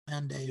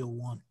and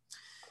A01.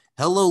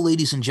 Hello,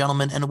 ladies and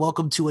gentlemen, and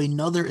welcome to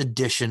another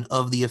edition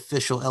of the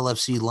official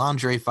LFC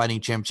Lingerie Fighting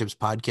Championships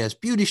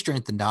podcast, Beauty,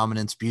 Strength, and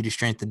Dominance. Beauty,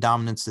 Strength, and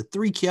Dominance, the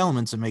three key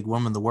elements that make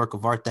women the work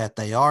of art that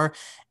they are.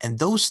 And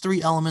those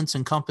three elements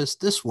encompass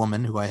this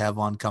woman who I have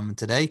on coming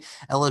today,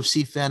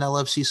 LFC fan,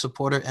 LFC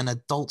supporter, and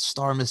adult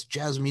star, Miss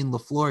Jasmine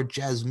LaFleur.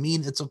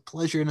 Jasmine, it's a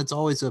pleasure and it's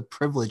always a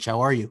privilege.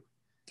 How are you?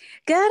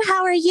 Good.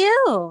 How are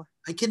you?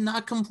 I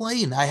cannot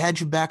complain. I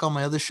had you back on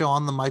my other show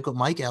on the mic with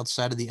Mike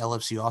outside of the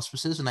LFC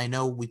auspices, and I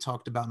know we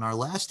talked about in our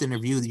last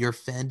interview your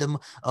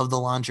fandom of the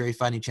Lingerie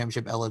Fighting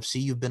Championship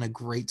LFC. You've been a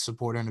great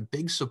supporter and a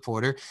big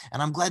supporter,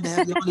 and I'm glad to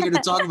have you on here to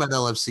talk about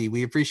LFC.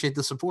 We appreciate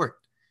the support.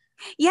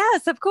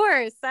 Yes, of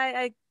course.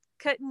 I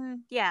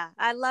couldn't. Yeah,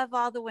 I love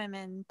all the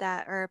women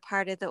that are a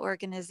part of the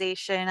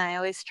organization. I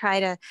always try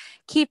to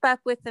keep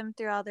up with them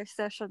through all their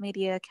social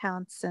media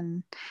accounts,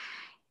 and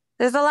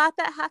there's a lot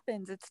that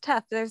happens. It's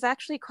tough. There's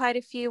actually quite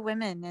a few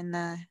women in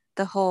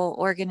the whole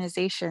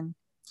organization.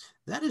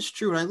 That is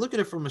true. And I look at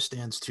it from a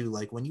stance too.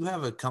 Like when you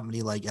have a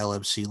company like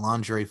LFC,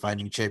 Lingerie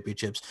Fighting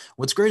Championships,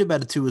 what's great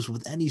about it too is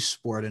with any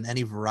sport and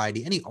any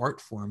variety, any art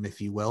form, if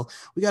you will,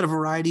 we got a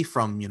variety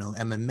from,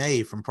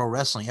 MMA, from pro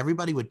wrestling,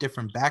 everybody with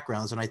different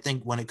backgrounds. And I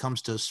think when it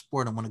comes to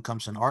sport and when it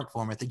comes to an art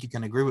form, I think you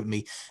can agree with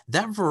me.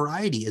 That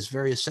variety is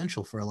very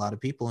essential for a lot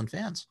of people and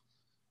fans.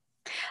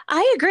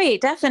 I agree,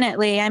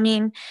 definitely. I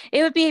mean,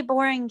 it would be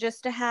boring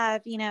just to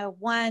have,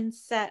 one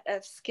set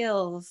of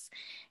skills.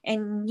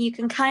 And you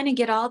can kind of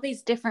get all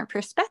these different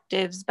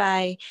perspectives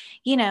by,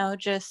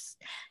 just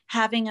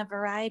having a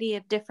variety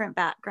of different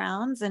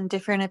backgrounds and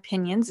different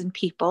opinions and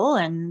people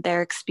and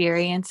their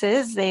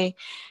experiences. They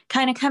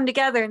kind of come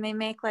together and they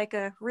make like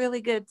a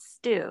really good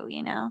stew.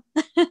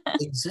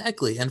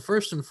 Exactly. And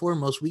first and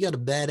foremost, we got a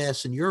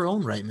badass in your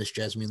own right, Miss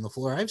Jasmine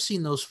LaFleur. I've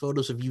seen those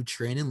photos of you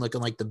training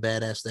looking like the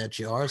badass that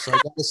you are. So I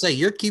got to say,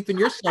 you're keeping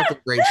yourself in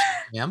great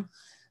shape, ma'am.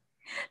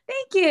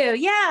 Thank you.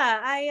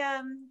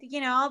 Yeah,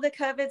 all the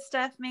COVID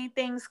stuff made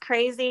things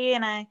crazy,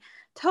 and I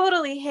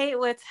totally hate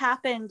what's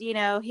happened,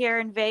 here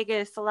in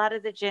Vegas. A lot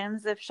of the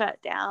gyms have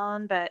shut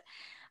down, but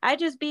I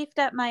just beefed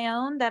up my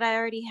own that I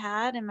already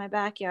had in my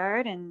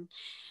backyard and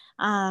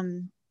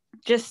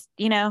just,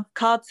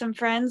 called some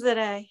friends that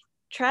I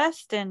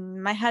trust,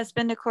 and my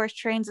husband of course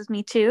trains with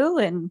me too,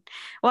 and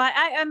well,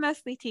 I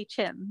mostly teach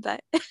him,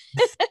 but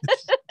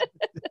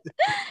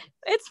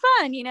it's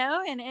fun,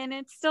 and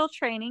it's still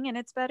training, and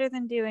it's better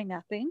than doing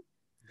nothing.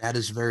 That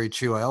is very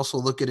true. I also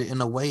look at it in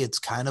a way, it's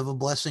kind of a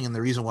blessing. And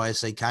the reason why I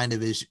say kind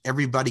of is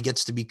everybody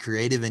gets to be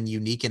creative and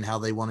unique in how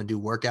they want to do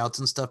workouts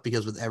and stuff,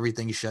 because with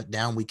everything shut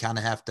down, we kind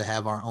of have to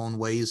have our own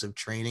ways of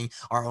training,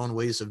 our own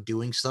ways of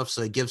doing stuff.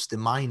 So it gets the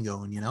mind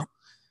going.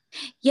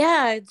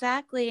 Yeah,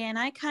 exactly. And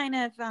I kind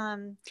of,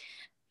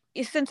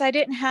 since I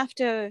didn't have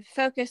to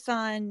focus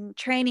on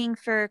training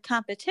for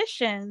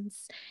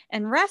competitions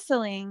and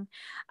wrestling,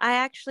 I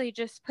actually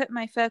just put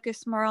my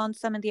focus more on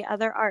some of the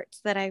other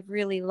arts that I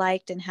really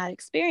liked and had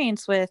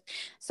experience with.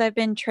 So I've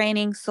been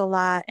training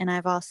Salat, and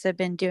I've also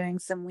been doing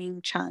some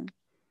Wing Chun.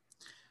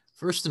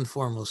 First and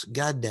foremost,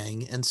 god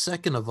dang. And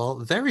second of all,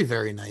 very,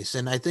 very nice.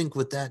 And I think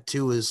with that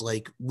too is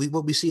like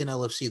what we see in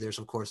LFC, there's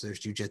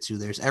jiu-jitsu,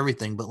 there's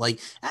everything, but like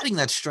adding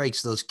that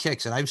strikes, those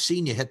kicks, and I've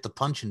seen you hit the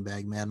punching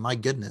bag, man. My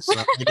goodness.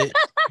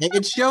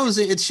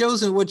 It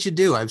shows in what you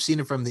do. I've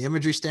seen it from the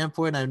imagery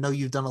standpoint. I know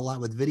you've done a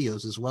lot with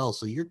videos as well.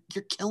 So you're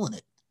killing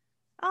it.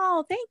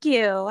 Oh, thank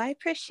you. I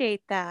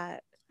appreciate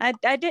that. I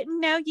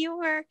didn't know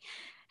you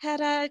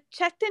had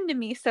checked into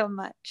me so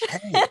much.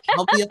 Hey,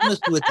 I'll be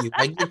honest with you.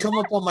 I come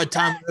up on my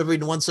time every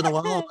once in a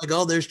while. I'm like,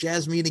 oh, there's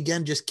Jasmine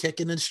again, just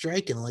kicking and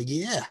striking. Like,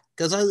 yeah,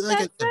 because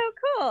That's so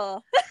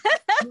cool.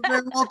 you're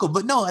very welcome.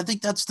 But no, I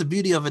think that's the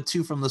beauty of it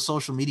too, from the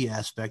social media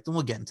aspect. And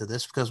we'll get into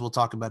this because we'll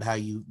talk about how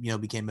you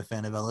became a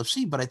fan of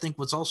LFC. But I think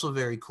what's also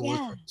very cool is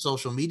from a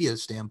social media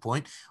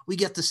standpoint, we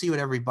get to see what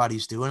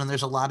everybody's doing, and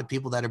there's a lot of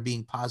people that are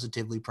being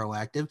positively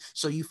proactive.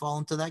 So you fall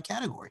into that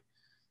category.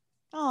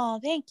 Oh,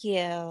 thank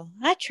you.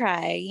 I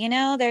try.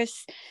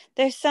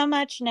 There's so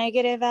much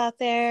negative out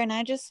there, and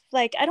I just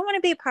I don't want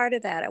to be a part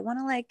of that. I want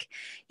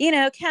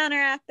to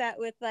counteract that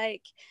with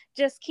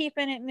just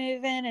keeping it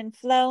moving and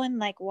flowing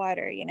like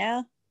water.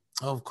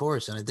 Oh, of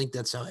course. And I think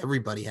that's how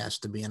everybody has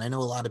to be. And I know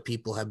a lot of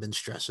people have been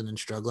stressing and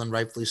struggling,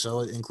 rightfully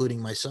so,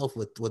 including myself,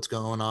 with what's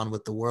going on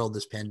with the world,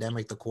 this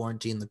pandemic, the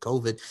quarantine, the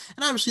COVID.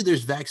 And obviously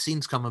there's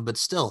vaccines coming, but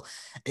still,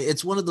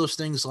 it's one of those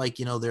things like,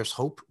 there's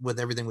hope with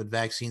everything with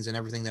vaccines and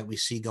everything that we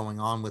see going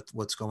on with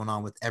what's going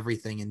on with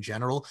everything in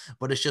general.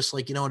 But it's just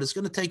like, it's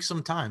going to take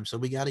some time. So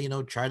we got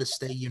to, try to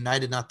stay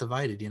united, not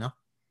divided.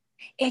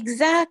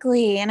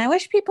 Exactly. And I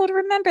wish people would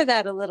remember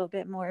that a little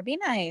bit more. Be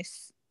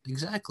nice.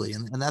 Exactly.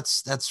 And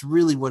that's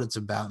really what it's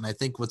about. And I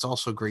think what's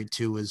also great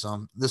too is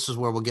this is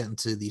where we'll get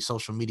into the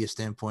social media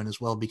standpoint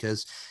as well,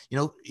 because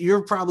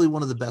you're probably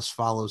one of the best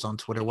follows on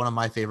Twitter, one of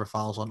my favorite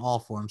follows on all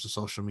forms of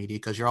social media,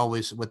 because you're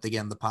always with,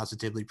 again, the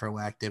positively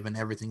proactive and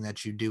everything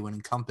that you do and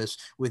encompass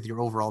with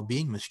your overall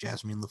being, Miss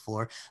Jasmine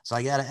LaFleur. So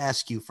I gotta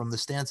ask you, from the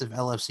stance of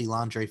LFC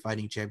Lingerie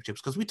Fighting Championships,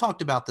 because we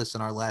talked about this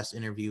in our last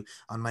interview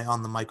on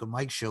the Mike with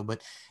Mike show,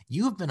 but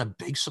you have been a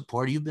big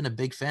supporter. You've been a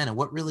big fan. And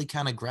what really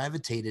kind of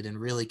gravitated and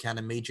really kind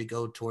of made you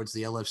go towards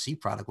the LFC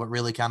product? What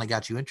really kind of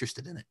got you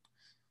interested in it?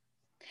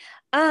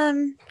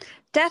 Um,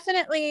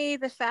 Definitely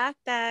the fact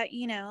that,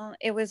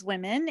 it was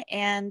women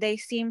and they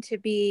seemed to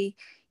be,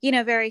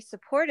 very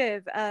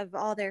supportive of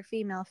all their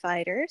female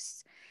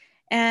fighters,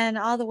 and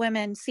all the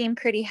women seem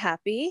pretty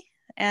happy.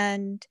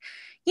 And,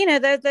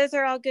 those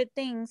are all good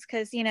things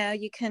because,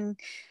 you can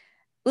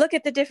look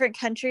at the different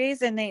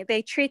countries and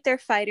they treat their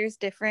fighters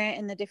different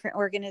in the different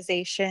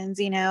organizations,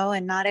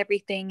 and not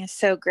everything is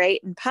so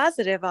great and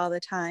positive all the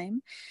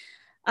time.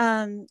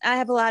 I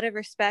have a lot of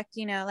respect,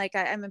 like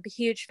I'm a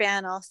huge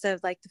fan also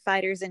of like the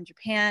fighters in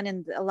Japan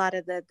and a lot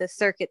of the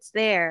circuits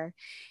there.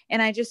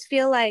 And I just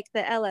feel like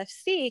the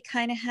LFC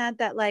kind of had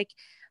that like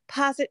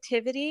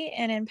positivity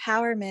and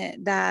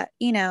empowerment that,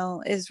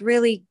 is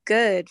really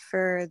good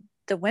for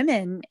the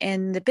women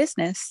in the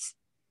business.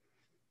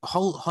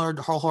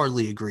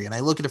 Wholeheartedly agree. And I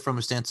look at it from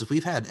a stance of,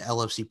 we've had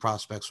LFC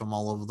prospects from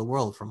all over the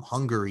world, from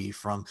Hungary,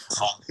 from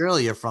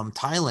Australia, from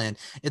Thailand.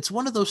 It's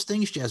one of those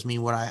things, Jasmine,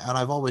 and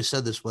I've always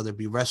said this, whether it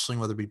be wrestling,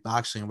 whether it be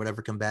boxing, or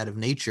whatever combative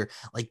nature,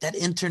 like that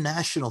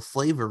international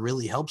flavor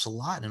really helps a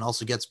lot, and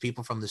also gets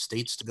people from the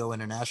States to go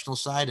international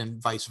side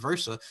and vice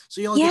versa. So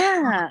you all get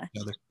Yeah.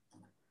 together.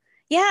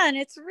 Yeah, and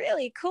it's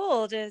really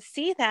cool to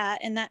see that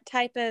and that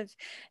type of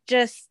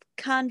just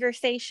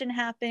conversation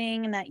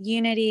happening and that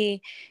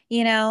unity,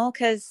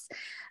 because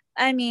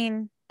I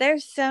mean,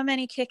 there's so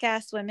many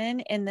kick-ass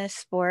women in this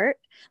sport,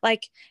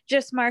 like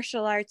just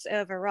martial arts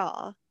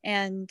overall.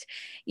 And,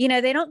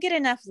 they don't get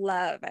enough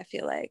love, I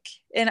feel like.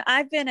 And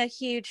I've been a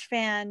huge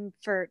fan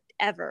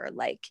forever,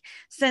 like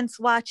since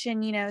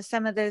watching,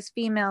 some of those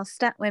female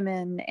stunt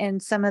women in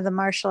some of the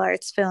martial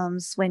arts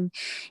films when,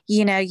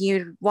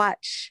 you'd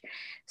watch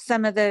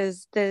some of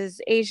those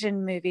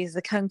Asian movies,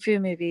 the Kung Fu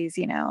movies.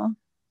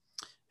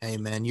 Hey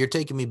man, you're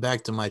taking me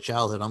back to my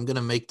childhood. I'm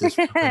gonna make this.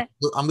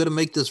 I'm gonna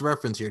make this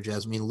reference here,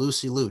 Jasmine.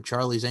 Lucy Liu,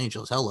 Charlie's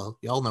Angels. Hello,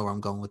 y'all know where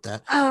I'm going with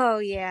that. Oh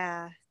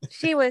yeah.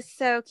 She was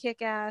so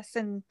kick-ass.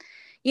 And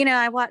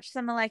I watched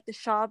some of like the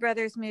Shaw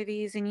Brothers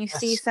movies and you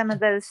see Yes. some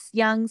of those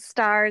young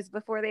stars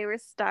before they were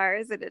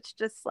stars and it's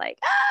just like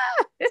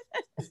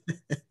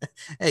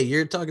Hey,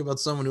 you're talking about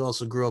someone who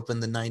also grew up in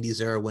the '90s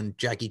era when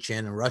Jackie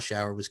Chan and Rush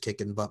Hour was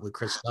kicking butt with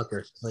Chris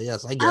Tucker. So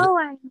yes, I get it. Oh,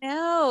 I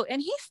know.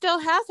 And he still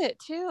has it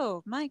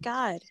too. My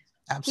God.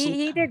 He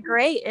Absolutely. did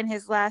great in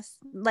his last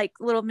like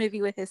little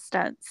movie with his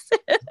stunts.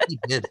 He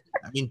did.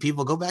 I mean,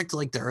 people go back to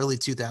like the early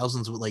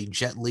 2000s with like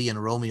Jet Li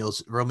and Romeo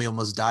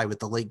Must Die with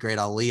the late great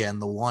Ali,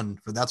 and The One.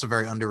 For that's a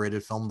very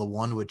underrated film, The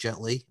One with Jet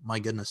Li. My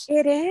goodness.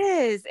 It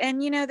is.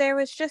 And there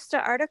was just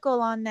an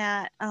article on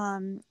that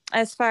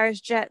as far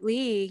as Jet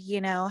Li,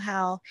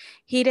 how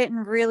he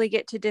didn't really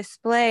get to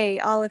display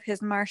all of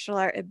his martial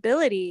art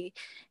ability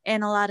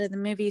in a lot of the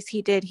movies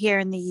he did here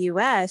in the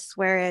US,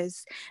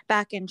 whereas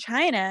back in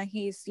China,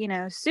 he's,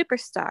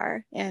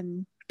 superstar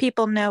and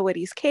people know what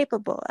he's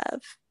capable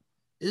of.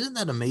 Isn't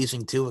that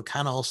amazing too? It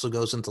kind of also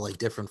goes into like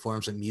different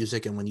forms of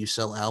music, and when you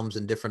sell albums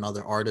and different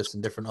other artists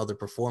and different other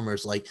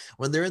performers, like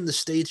when they're in the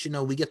States,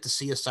 we get to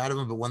see a side of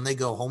them, but when they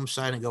go home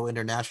side and go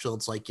international,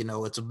 it's like,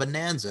 it's a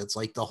bonanza. It's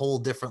like the whole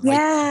different, like,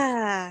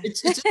 Yeah.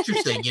 it's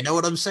interesting. You know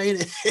what I'm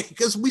saying?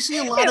 Because we see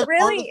a lot It of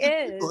really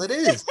artists and people. is. It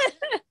is.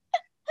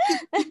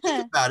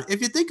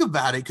 If you think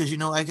about it, because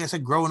like I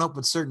said, growing up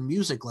with certain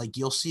music, like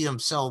you'll see them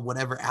sell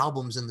whatever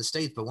albums in the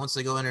States, but once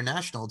they go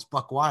international, it's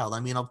buck wild. I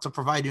mean, to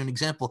provide you an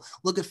example,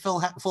 look at Full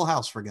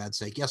House, for God's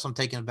sake. Yes, I'm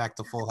taking it back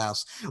to Full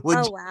House.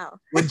 Oh wow.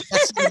 When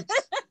Jesse,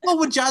 well,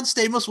 when John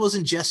Stamos was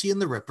in Jesse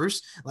and the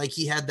Rippers, like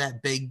he had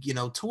that big,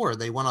 tour.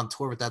 They went on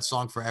tour with that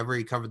song Forever.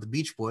 He covered the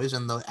Beach Boys,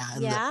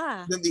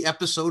 Yeah. then the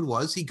episode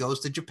was he goes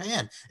to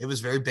Japan. It was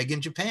very big in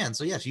Japan.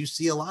 So yes, you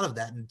see a lot of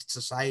that in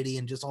society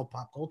and just all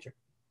pop culture.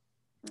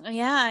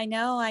 Yeah, I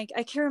know. I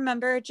can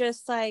remember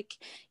just like,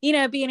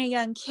 being a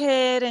young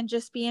kid and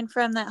just being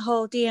from that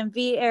whole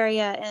DMV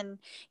area. And,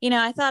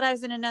 I thought I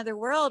was in another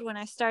world when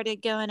I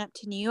started going up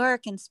to New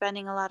York and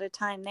spending a lot of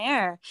time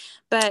there.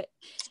 But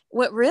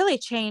what really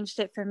changed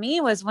it for me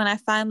was when I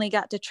finally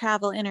got to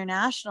travel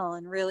international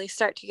and really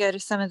start to go to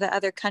some of the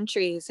other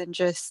countries and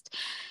just,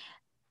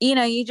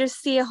 you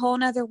just see a whole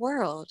nother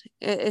world.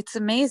 It's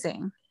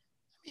amazing.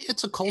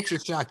 It's a culture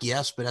shock,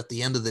 yes, but at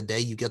the end of the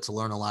day, you get to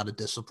learn a lot of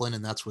discipline,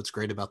 and that's what's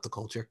great about the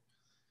culture.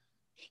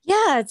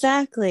 Yeah,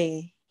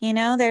 exactly.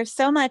 There's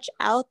so much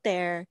out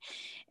there.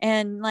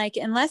 And like,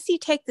 unless you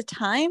take the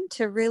time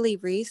to really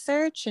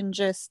research and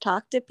just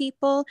talk to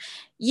people,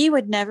 you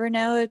would never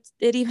know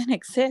it even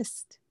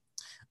exists.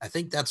 I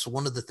think that's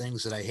one of the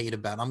things that I hate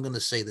about, I'm going to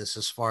say this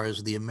as far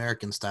as the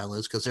American style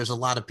is, because there's a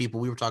lot of people,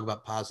 we were talking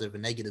about positive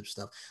and negative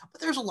stuff,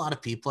 but there's a lot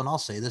of people, and I'll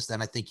say this,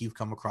 then I think you've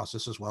come across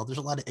this as well. There's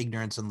a lot of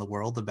ignorance in the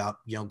world about,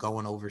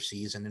 going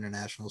overseas and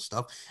international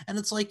stuff. And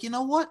it's like, you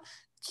know what?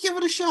 Give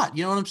it a shot.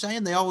 You know what I'm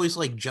saying? They always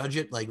like judge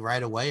it like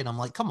right away. And I'm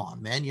like, come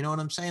on, man. You know what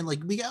I'm saying? Like,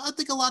 I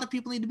think a lot of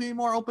people need to be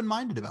more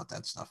open-minded about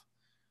that stuff.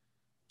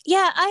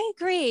 Yeah, I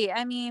agree.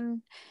 I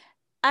mean,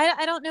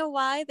 I don't know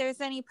why there's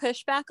any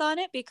pushback on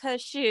it,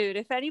 because shoot,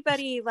 if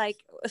anybody like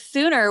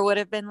sooner would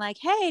have been like,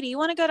 hey, do you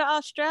want to go to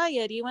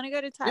Australia? Do you want to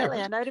go to Yeah.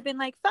 Thailand? I would have been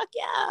like, fuck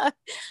yeah.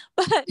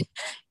 But,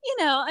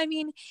 I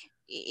mean,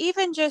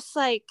 even just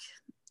like,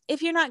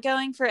 if you're not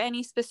going for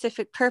any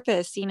specific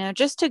purpose,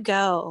 just to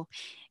go,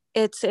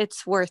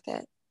 it's worth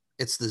it.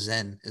 It's the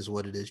Zen is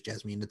what it is,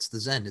 Jasmine. It's the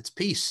Zen. It's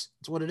peace.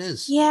 It's what it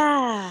is.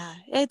 Yeah,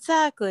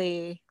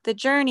 exactly. The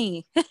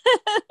journey.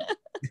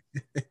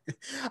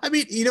 I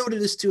mean, you know what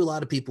it is too? A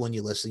lot of people, when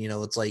you listen,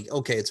 it's like,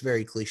 okay, it's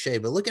very cliche,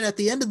 but looking at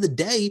the end of the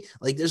day,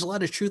 like there's a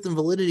lot of truth and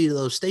validity to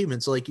those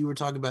statements. Like you were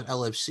talking about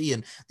LFC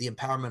and the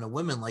empowerment of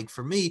women. Like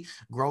for me,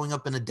 growing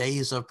up in the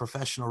days of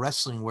professional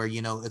wrestling where,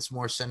 it's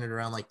more centered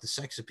around like the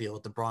sex appeal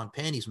with the bra and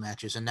panties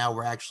matches. And now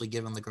we're actually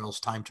giving the girls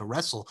time to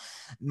wrestle.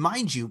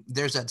 Mind you,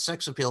 there's that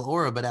sex appeal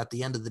aura, but at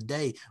the end of the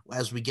day,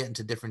 as we get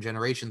into different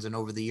generations and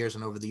over the years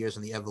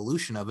and the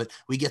evolution of it,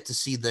 we get to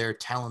see their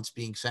talents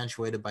being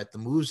accentuated by the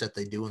moves that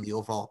they do and the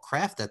overall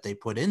craft that they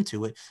put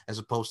into it as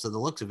opposed to the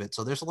looks of it.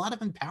 So there's a lot of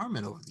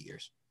empowerment over the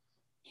years.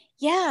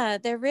 Yeah,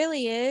 there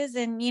really is.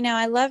 And,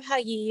 I love how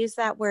you use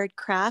that word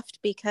craft,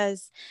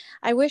 because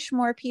I wish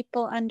more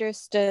people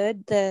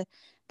understood the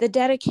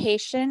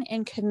dedication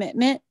and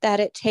commitment that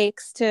it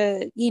takes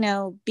to,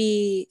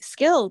 be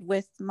skilled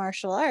with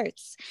martial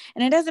arts.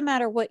 And it doesn't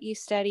matter what you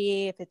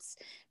study, if it's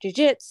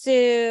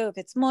jujitsu, if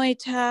it's Muay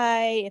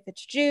Thai, if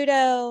it's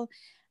judo,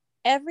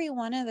 every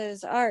one of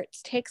those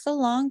arts takes a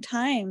long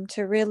time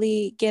to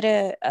really get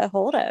a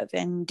hold of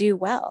and do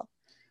well.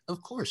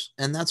 Of course.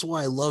 And that's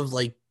why I love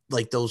like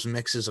those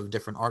mixes of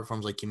different art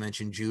forms, like you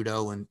mentioned,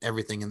 judo and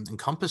everything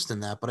encompassed in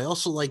that. But I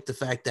also like the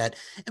fact that,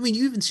 I mean,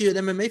 you even see it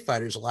MMA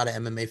fighters, a lot of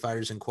MMA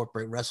fighters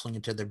incorporate wrestling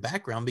into their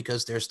background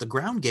because there's the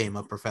ground game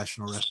of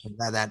professional wrestling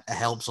that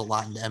helps a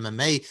lot in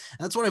MMA. And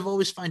that's what I've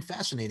always find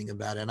fascinating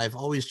about it. And I've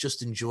always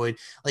just enjoyed,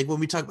 like when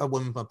we talk about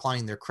women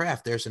applying their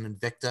craft, there's an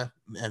Invicta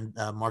and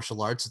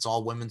martial arts. It's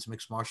all women's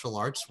mixed martial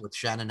arts, with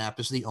Shannon Knapp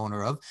is the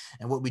owner of.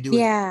 And what we do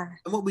with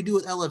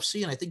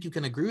LFC, and I think you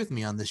can agree with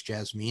me on this,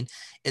 Jasmine,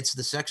 it's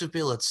the sex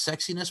appeal, it's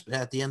sexiness, but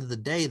at the end of the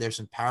day, there's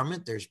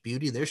empowerment, there's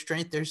beauty, there's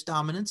strength, there's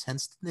dominance,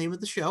 hence the name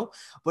of the show.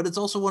 But it's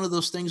also one of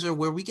those things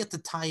where we get to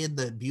tie in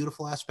the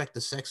beautiful aspect,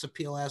 the sex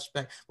appeal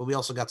aspect, but we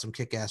also got some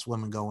kick-ass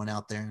women going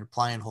out there and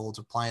applying holds,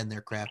 applying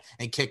their craft,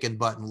 and kicking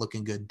butt and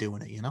looking good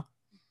doing it.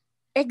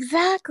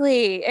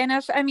 Exactly. And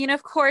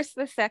of course,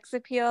 the sex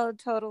appeal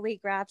totally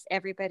grabs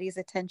everybody's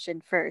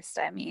attention first.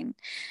 I mean,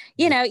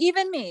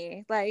 even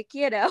me, like,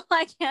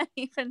 I can't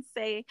even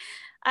say,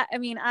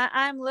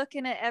 I'm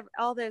looking at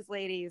all those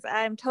ladies.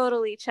 I'm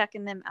totally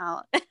checking them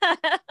out.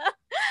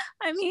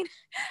 I mean,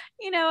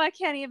 I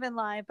can't even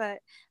lie, but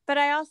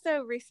I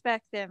also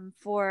respect them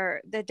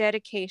for the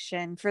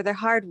dedication, for their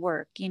hard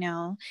work,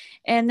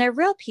 and they're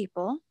real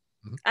people.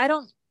 Mm-hmm. I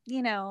don't,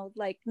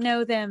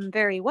 know them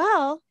very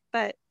well,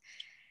 but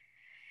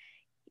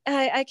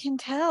I can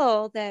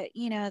tell that,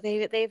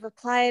 they've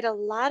applied a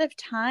lot of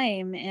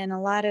time and a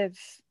lot of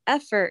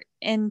effort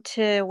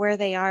into where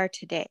they are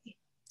today.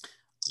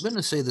 I'm going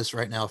to say this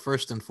right now,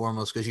 first and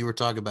foremost, because you were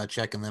talking about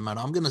checking them out.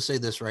 I'm going to say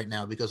this right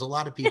now because a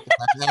lot of people,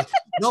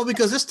 no,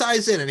 because this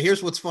ties in, and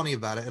here's what's funny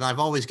about it. And I've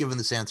always given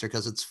this answer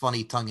because it's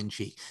funny, tongue in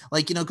cheek.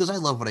 Like, because I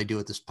love what I do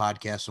with this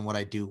podcast and what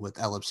I do with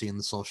LFC and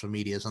the social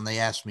medias. And they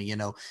ask me,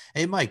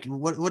 hey, Mike,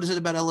 what is it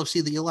about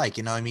LFC that you like?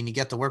 You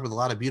get to work with a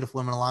lot of beautiful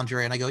women in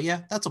lingerie. And I go,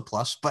 yeah, that's a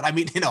plus. But I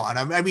mean, and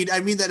I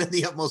mean that in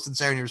the utmost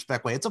sincerity and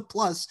respect way. It's a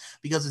plus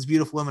because it's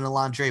beautiful women in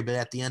lingerie. But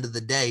at the end of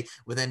the day,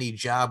 with any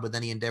job, with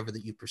any endeavor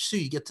that you pursue,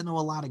 you get to know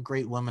a lot of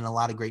great women, a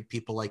lot of great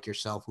people like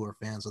yourself who are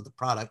fans of the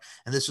product.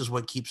 And this is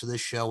what keeps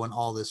this show and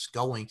all this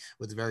going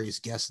with various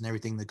guests and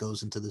everything that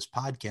goes into this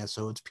podcast.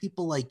 So it's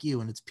people like you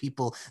and it's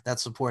people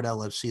that support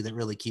LFC that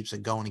really keeps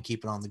it going and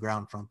keep it on the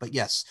ground front. But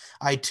yes,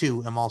 I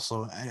too am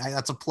also,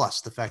 that's a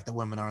plus, the fact that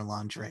women are in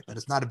lingerie, but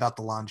it's not about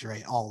the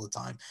lingerie all the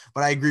time.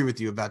 But I agree with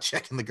you about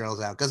checking the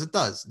girls out because it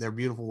does. They're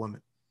beautiful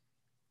women.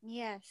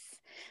 Yes.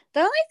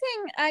 The only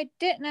thing I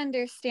didn't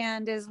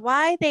understand is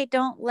why they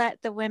don't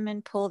let the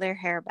women pull their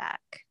hair back.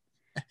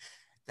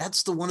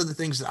 That's one of the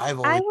things that I've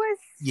always.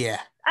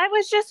 I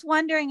was just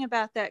wondering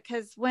about that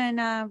because when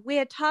we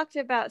had talked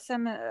about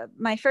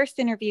my first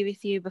interview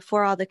with you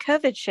before all the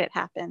COVID shit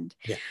happened,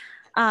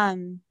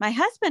 my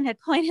husband had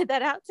pointed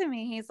that out to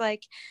me. He's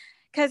like,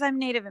 because I'm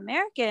Native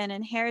American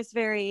and hair is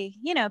very,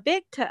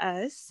 big to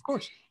us. Of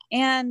course.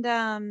 And,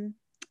 and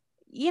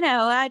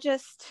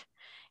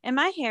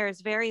my hair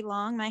is very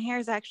long. My hair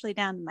is actually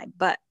down to my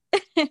butt.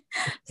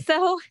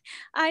 So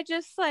I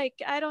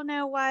don't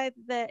know why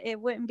that it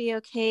wouldn't be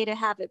okay to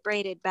have it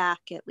braided back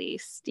at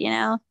least,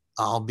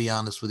 I'll be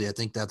honest with you. I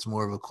think that's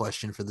more of a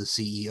question for the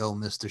CEO,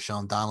 Mr.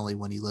 Sean Donnelly,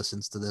 when he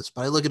listens to this.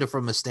 But I look at it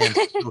from a stance.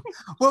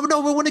 Well,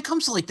 no, but when it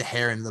comes to like the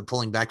hair and the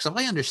pulling back stuff,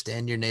 I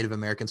understand your Native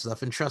American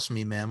stuff. And trust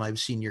me, ma'am, I've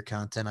seen your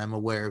content. I'm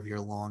aware of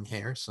your long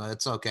hair. So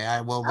it's okay.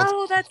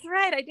 Oh, that's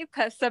right. I do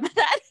post some of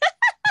that.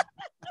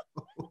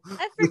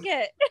 I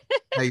forget.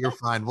 Hey, you're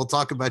fine. We'll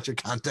talk about your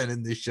content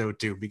in this show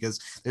too, because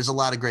there's a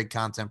lot of great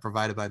content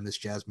provided by Miss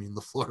Jasmine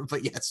LaFleur.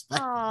 But yes,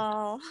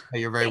 Oh,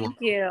 hey, you're very welcome.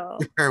 thank you.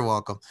 You're very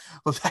welcome.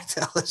 But back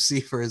to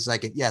LFC for a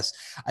second. Yes,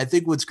 I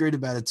think what's great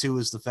about it too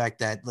is the fact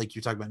that, like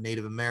you're talking about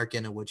Native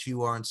American and what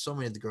you are, and so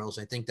many of the girls.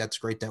 I think that's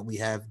great that we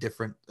have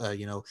different,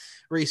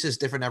 races,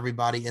 different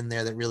everybody in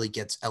there that really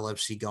gets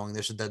LFC going.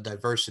 There's the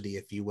diversity,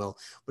 if you will.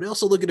 But I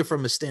also look at it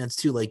from a stance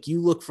too. Like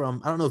you look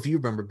from, I don't know if you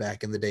remember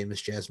back in the day,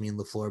 Miss Jasmine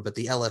LaFleur, but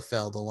the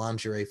LFL, the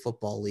Lingerie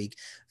Football League,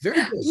 very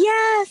good.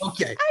 Yes.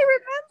 Okay. I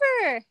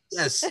remember.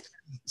 Yes.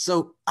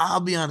 So I'll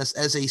be honest,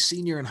 as a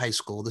senior in high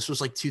school, this was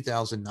like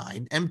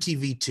 2009,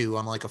 MTV2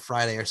 on like a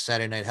Friday or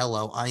Saturday night.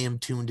 Hello, I am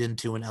tuned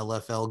into an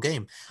LFL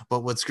game.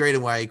 But what's great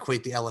and why I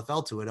equate the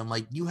LFL to it, I'm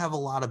like, you have a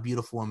lot of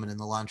beautiful women in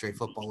the Lingerie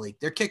Football League.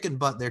 They're kicking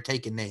butt. They're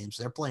taking names.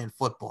 They're playing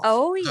football.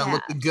 Oh, They're yeah.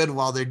 looking good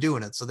while they're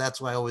doing it. So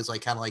that's why I always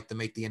like kind of like to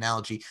make the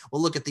analogy.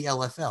 Well, look at the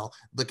LFL.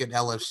 Look at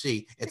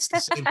LFC. It's the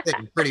same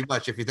thing pretty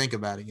much if you think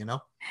about it,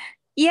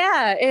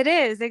 Yeah, it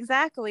is.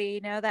 Exactly.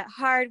 That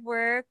hard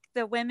work,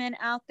 the women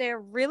out there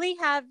really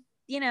have,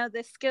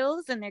 the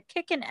skills and they're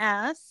kicking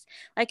ass.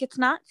 Like it's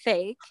not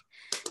fake.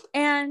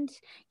 And,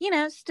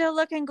 still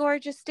looking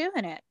gorgeous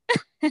doing it.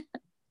 And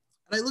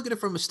I look at it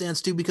from a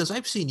stance too, because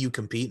I've seen you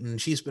compete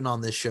and she's been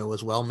on this show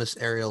as well, Miss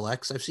Ariel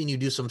X. I've seen you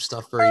do some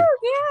stuff for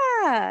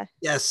Yeah.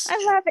 Yes.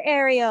 I love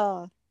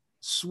Ariel.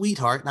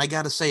 Sweetheart. And I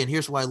got to say, and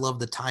here's why I love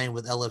the tie-in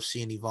with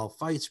LFC and Evolve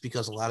Fights,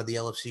 because a lot of the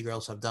LFC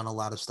girls have done a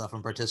lot of stuff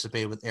and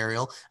participated with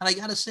Ariel. And I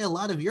got to say, a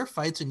lot of your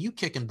fights and you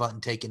kicking butt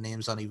and taking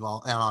names on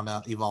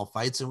Evolve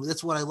Fights. And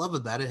that's what I love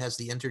about it. It has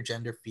the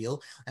intergender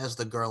feel, has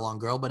the girl on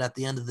girl. But at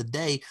the end of the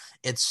day,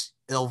 it's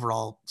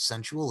overall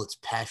sensual, it's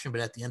passion.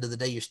 But at the end of the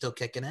day, you're still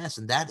kicking ass.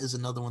 And that is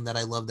another one that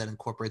I love that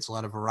incorporates a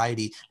lot of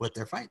variety with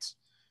their fights.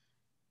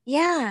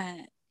 Yeah.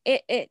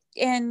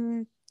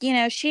 And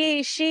she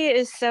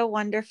is so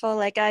wonderful.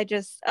 Like I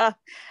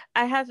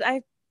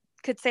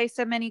could say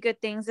so many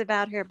good things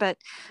about her, but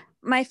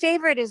my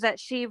favorite is that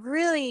she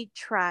really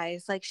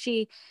tries. Like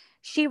she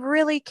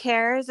really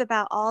cares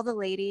about all the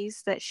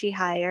ladies that she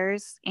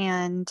hires.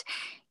 And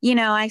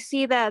I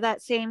see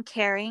that same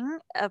caring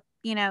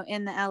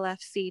in the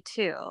LFC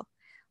too.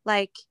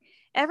 Like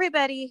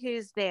everybody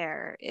who's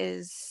there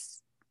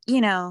is,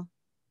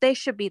 they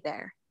should be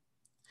there,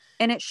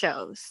 and it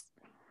shows.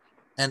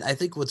 And I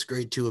think what's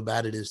great too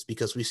about it is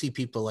because we see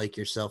people like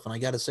yourself, and I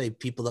got to say,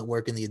 people that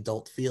work in the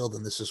adult field,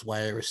 and this is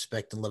why I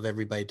respect and love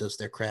everybody who does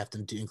their craft,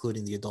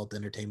 including the adult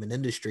entertainment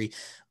industry.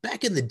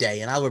 Back in the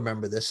day, and I'll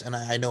remember this, and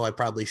I know I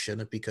probably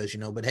shouldn't because,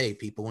 but hey,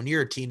 people, when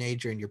you're a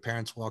teenager and your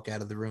parents walk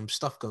out of the room,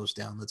 stuff goes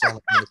down. That's all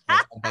I'm going to say.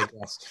 I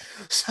digress.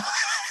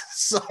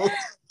 So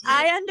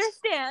I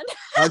understand.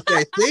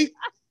 Okay, see?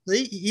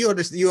 You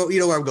understand? You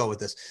know where I'm going with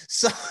this.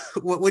 So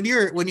when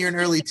you're an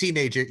early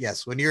teenager,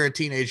 yes, when you're a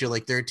teenager,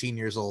 like 13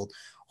 years old,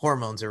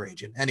 hormones are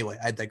raging. Anyway,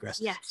 I digress.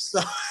 Yes.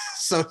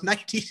 So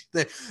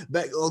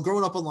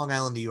growing up on Long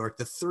Island, New York,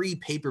 the 3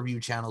 pay-per-view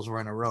channels were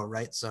in a row,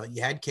 right? So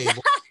you had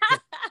cable.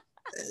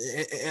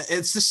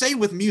 It's the same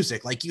with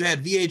music. Like you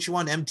had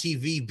VH1,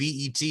 MTV,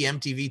 BET,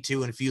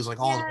 MTV2, and Fuse, like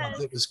all in one.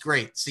 It was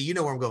great. So you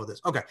know where I'm going with this.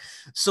 Okay.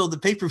 So the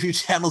pay-per-view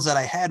channels that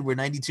I had were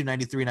 92,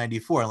 93,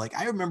 94. Like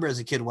I remember as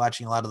a kid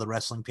watching a lot of the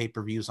wrestling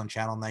pay-per-views on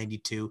channel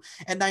 92,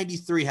 and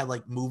 93 had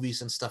like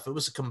movies and stuff. It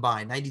was a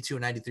combined. 92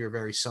 and 93 are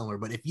very similar.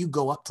 But if you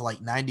go up to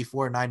like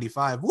 94,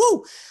 95,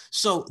 woo!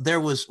 So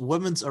there was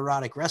women's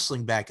erotic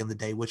wrestling back in the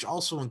day, which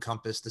also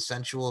encompassed the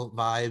sensual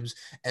vibes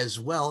as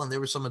well. And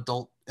there were some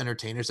adult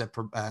entertainers that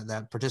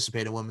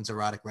participate in women's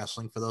erotic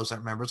wrestling. For those that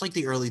remember, it's like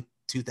the early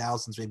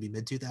 2000s, maybe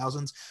mid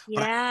 2000s.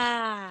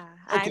 Yeah,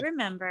 I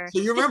remember.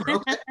 So you remember?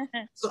 Okay.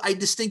 So I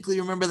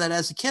distinctly remember that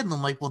as a kid, and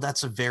I'm like, well,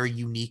 that's a very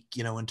unique,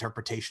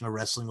 interpretation of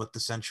wrestling with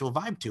the sensual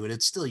vibe to it.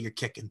 It's still you're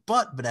kicking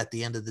butt, but at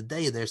the end of the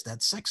day, there's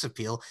that sex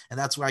appeal, and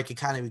that's where I could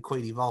kind of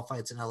equate Evolve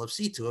Fights and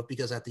LFC to it,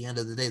 because at the end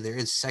of the day, there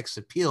is sex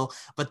appeal,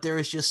 but there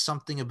is just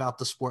something about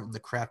the sport and the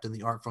craft and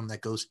the art form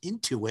that goes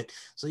into it.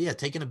 So yeah,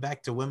 taking it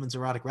back to women's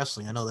erotic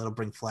wrestling, I know that'll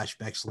bring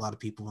flashbacks to a lot of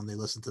people when they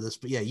listen to this,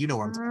 but yeah, you know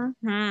where I'm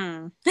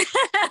talking.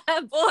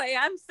 Boy,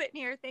 I'm sitting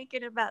here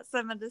thinking about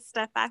some of the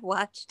stuff I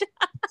watched.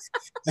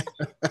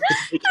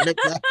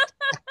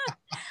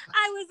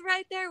 I was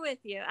right there with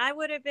you. I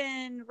would have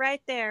been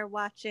right there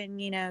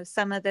watching,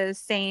 some of those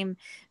same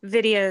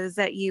videos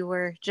that you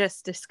were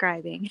just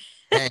describing.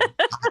 Hey,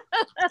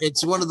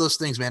 it's one of those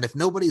things, man. If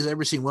nobody's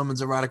ever seen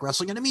women's erotic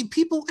wrestling, and I mean,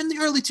 people in the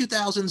early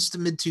 2000s to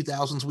mid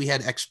 2000s, we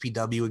had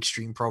XPW,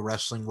 Extreme Pro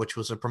Wrestling, which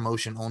was a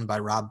promotion owned by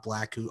Rob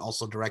Black, who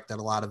also directed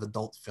a lot of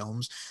adult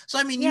films. So,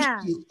 I mean,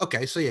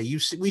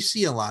 we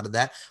see a lot of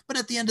that. But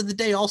at the end of the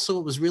day, also,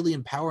 it was really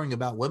empowering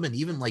about women.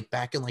 Even like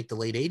back in like the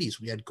late 80s,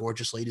 we had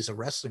gorgeous ladies of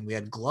wrestling. We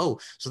had Glow, Glow.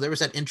 So there was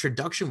that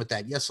introduction with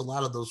that. Yes, a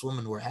lot of those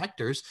women were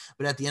actors,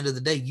 but at the end of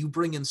the day, you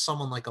bring in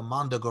someone like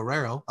Amanda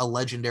Guerrero, a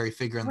legendary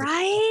figure in the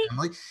Right?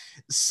 family.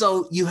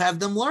 So you have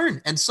them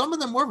learn. And some of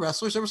them were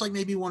wrestlers. There was like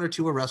maybe one or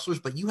two were wrestlers,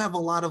 but you have a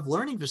lot of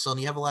learning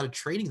facility. You have a lot of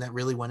training that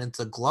really went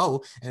into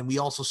Glow. And we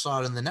also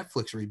saw it in the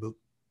Netflix reboot.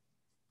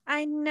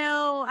 I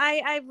know.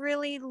 I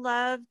really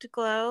loved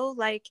Glow.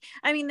 Like,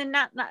 I mean, the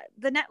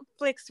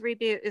Netflix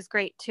reboot is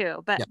great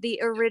too, but Yeah. the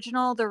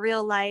original, the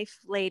real life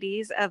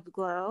ladies of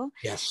Glow,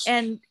 Yes.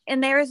 and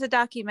there is a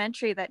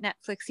documentary that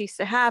Netflix used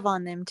to have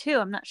on them too.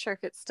 I'm not sure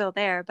if it's still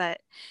there,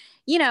 but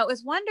it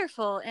was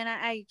wonderful, and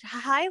I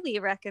highly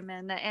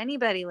recommend that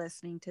anybody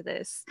listening to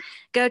this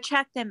go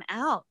check them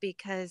out,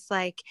 because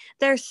like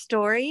their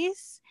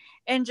stories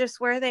and just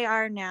where they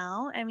are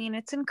now, I mean,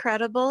 it's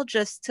incredible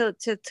just to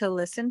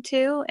listen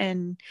to.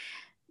 And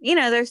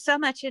there's so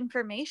much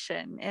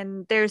information,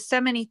 and there's so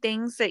many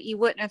things that you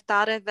wouldn't have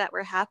thought of that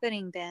were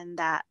happening then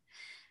that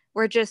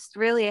were just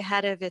really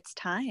ahead of its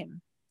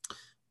time.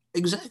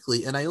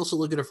 Exactly. And I also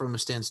look at it from a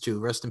stance too.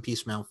 Rest in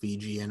peace, Mount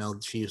Fiji. I know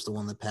she is the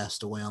one that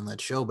passed away on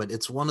that show, but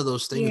it's one of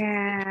those things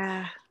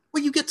Yeah.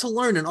 well, you get to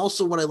learn. And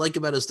also what I like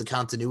about it is the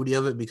continuity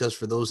of it, because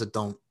for those that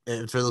don't,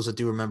 for those that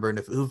do remember, and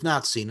who've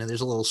not seen it,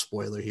 there's a little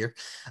spoiler here.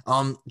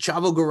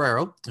 Chavo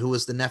Guerrero, who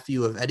was the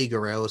nephew of Eddie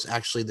Guerrero, is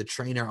actually the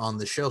trainer on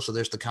the show. So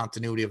there's the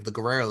continuity of the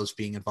Guerreros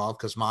being involved,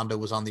 because Mondo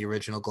was on the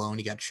original Glow and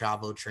you got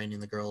Chavo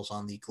training the girls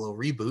on the Glow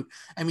reboot.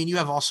 I mean, you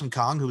have Awesome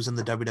Kong, who's in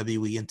the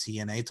WWE and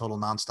TNA, Total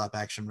Nonstop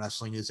Action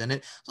Wrestling, who's in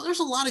it. So there's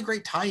a lot of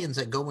great tie-ins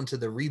that go into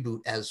the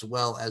reboot as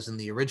well as in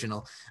the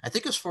original. I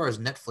think as far as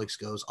Netflix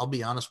goes, I'll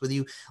be honest with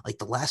you, like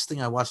the last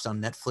thing I watched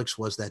on Netflix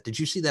was that. Did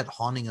you see that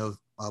Haunting of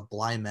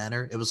Bly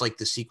Manor? It was like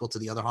the sequel to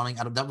the other Haunting.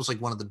 That was like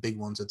one of the big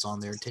ones that's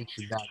on there. It takes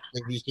you back.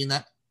 Have you seen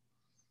that?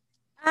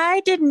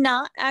 I did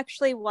not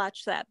actually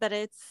watch that, but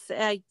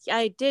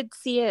I did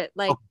see it,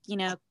 like,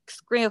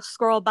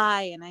 scroll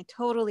by, and I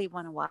totally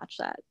want to watch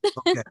that.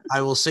 Okay,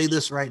 I will say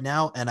this right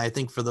now, and I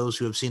think for those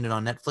who have seen it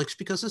on Netflix,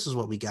 because this is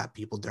what we got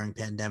people during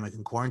pandemic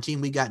and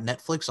quarantine, we got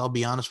Netflix. I'll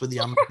be honest with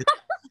you,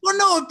 well,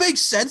 no, it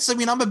makes sense. I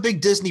mean, I'm a big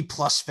Disney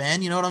Plus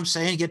fan. You know what I'm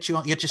saying? Get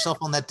yourself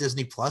on that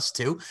Disney Plus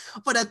too.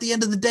 But at the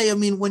end of the day, I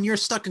mean, when you're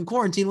stuck in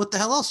quarantine, what the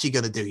hell else are you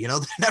gonna do?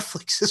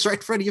 Netflix is right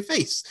in front of your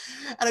face.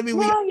 And I mean,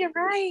 You're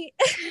right.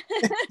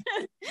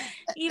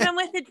 Even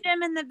with a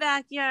gym in the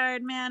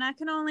backyard, man, I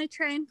can only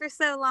train for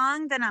so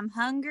long. Then I'm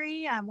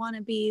hungry. I want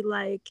to be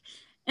like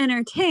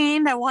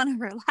entertained. I want to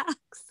relax.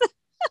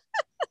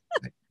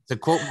 To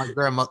quote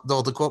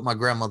my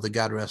grandmother,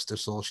 God rest her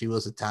soul, she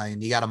was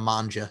Italian. You got to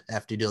manja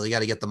after you do it. You got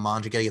to get the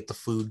manja, got to get the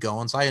food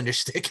going. So I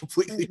understand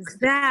completely.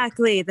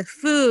 Exactly. The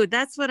food.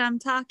 That's what I'm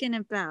talking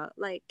about.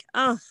 Like,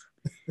 oh,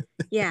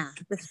 yeah,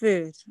 the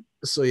food.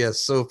 So yes,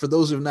 so for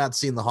those who've not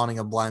seen The Haunting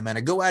of Bly Manor,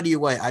 go out of your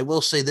way. I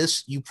will say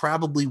this, you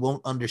probably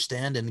won't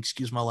understand, and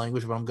excuse my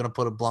language, but I'm going to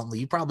put it bluntly,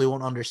 you probably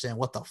won't understand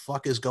what the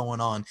fuck is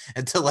going on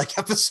until like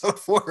episode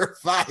 4 or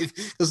 5,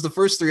 because the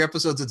first 3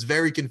 episodes, it's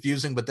very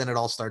confusing, but then it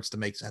all starts to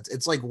make sense.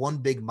 It's like one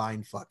big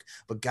mind fuck,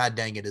 but god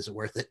dang it, is it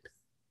worth it?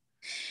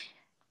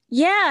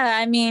 Yeah,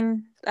 I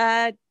mean,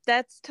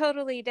 that's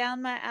totally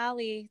down my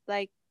alley.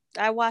 Like,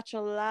 I watch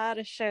a lot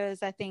of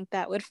shows I think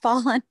that would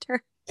fall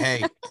under.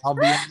 Hey, I'll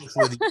be honest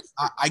with you.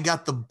 I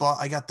got the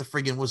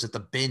friggin' was it the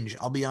binge?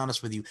 I'll be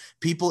honest with you.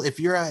 People, if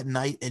you're at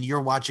night and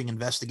you're watching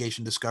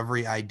Investigation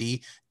Discovery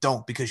ID,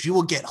 don't, because you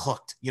will get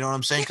hooked. You know what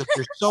I'm saying?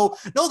 Because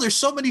there's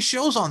so many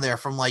shows on there,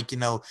 from like,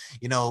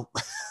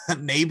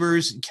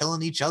 neighbors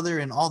killing each other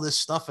and all this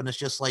stuff. And it's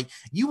just like,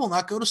 you will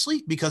not go to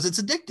sleep because it's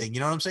addicting.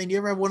 You know what I'm saying? You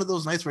ever have one of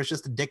those nights where it's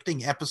just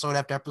addicting, episode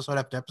after episode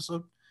after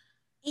episode?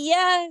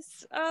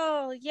 Yes.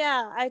 Oh,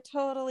 yeah. I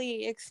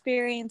totally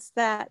experienced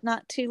that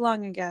not too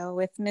long ago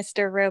with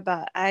Mr.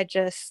 Robot. I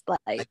just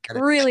like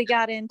really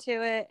got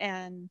into it,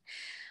 and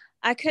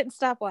I couldn't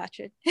stop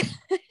watching.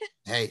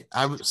 Hey,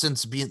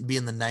 since being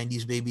the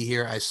 90s baby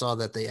here, I saw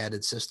that they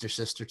added Sister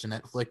to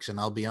Netflix, and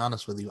I'll be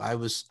honest with you, I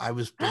was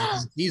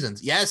binging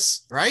seasons.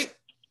 Yes, right?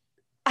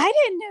 I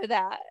didn't know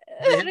that.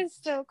 That is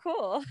so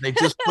cool. They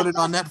just put it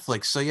on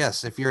Netflix. So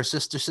yes, if you're a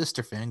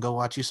Sister fan, go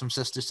watch you some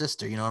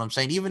Sister. You know what I'm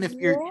saying? Even if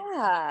you're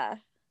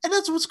And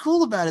that's what's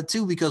cool about it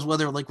too, because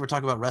whether like we're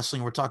talking about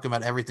wrestling, we're talking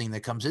about everything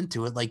that comes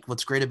into it. Like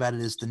what's great about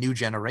it is the new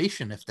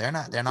generation. If they're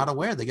not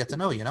aware, they get to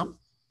know.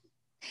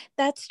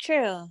 That's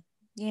true.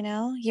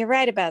 You're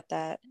right about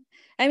that.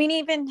 I mean,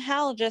 even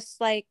hell,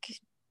 just like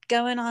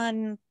going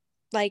on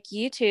like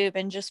YouTube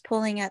and just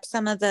pulling up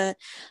some of the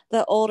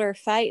older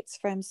fights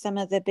from some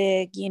of the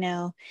big,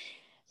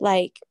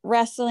 like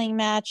wrestling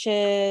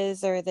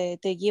matches, or the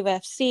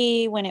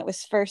UFC when it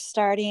was first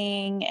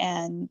starting.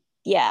 And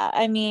yeah,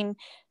 I mean,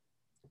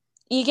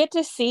 you get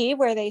to see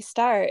where they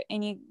start,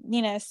 and you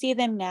see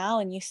them now,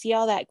 and you see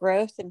all that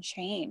growth and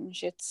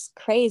change. It's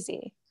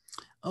crazy.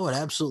 Oh, it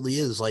absolutely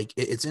is. Like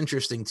it's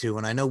interesting too.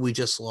 And I know we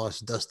just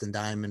lost Dustin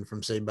Diamond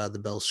from Saved by the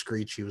Bell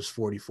Screech. He was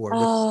 44.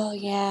 Oh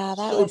yeah,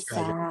 that was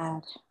tragic.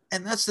 sad.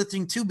 And that's the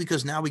thing too,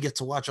 because now we get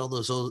to watch all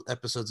those old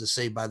episodes of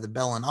Saved by the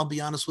Bell. And I'll be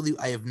honest with you,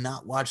 I have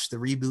not watched the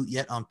reboot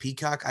yet on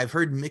Peacock. I've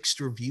heard mixed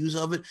reviews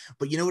of it,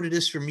 but you know what it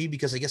is for me?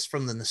 Because I guess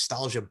from the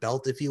nostalgia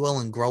belt, if you will,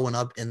 and growing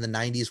up in the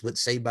 90s with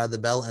Saved by the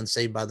Bell and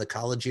Saved by the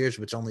College Years,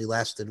 which only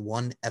lasted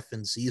one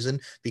effing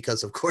season,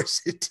 because of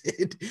course it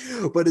did.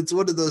 But it's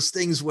one of those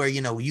things where,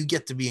 you know, you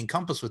get to be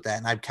encompassed with that.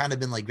 And I've kind of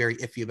been like very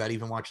iffy about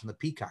even watching the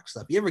Peacock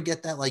stuff. You ever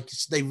get that? Like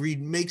they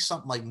remake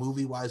something like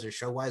movie wise or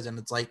show wise, and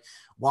it's like,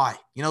 why?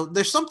 You know,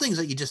 there's some things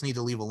that you just need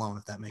to leave alone,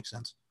 if that makes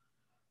sense.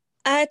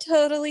 I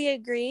totally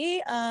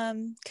agree.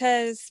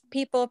 Because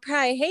people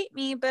probably hate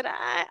me, but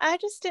I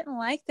just didn't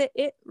like the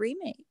It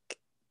remake.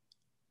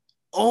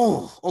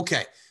 Oh,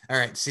 okay. All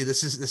right. See,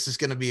 this is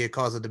going to be a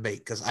cause of debate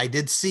because I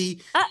did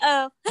see.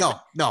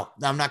 No,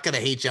 I'm not going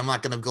to hate you. I'm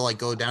not going to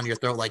go down your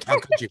throat like, how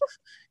could you?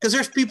 Because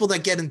there's people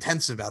that get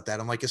intense about that.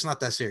 I'm like, it's not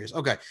that serious.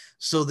 Okay.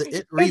 So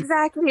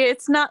exactly.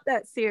 It's not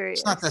that serious.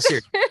 It's not that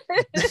serious.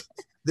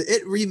 The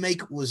It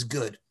remake was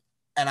good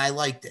and I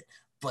liked it,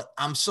 but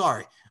I'm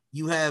sorry.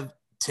 You have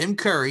Tim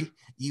Curry,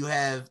 you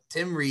have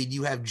Tim Reed,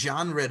 you have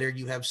John Ritter,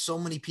 you have so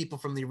many people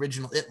from the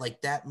original It.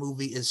 Like that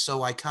movie is so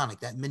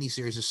iconic. That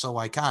miniseries is so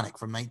iconic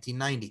from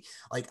 1990.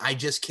 Like I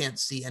just can't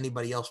see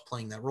anybody else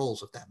playing that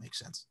roles, if that makes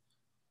sense.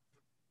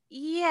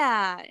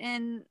 Yeah,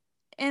 and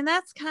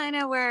that's kind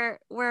of where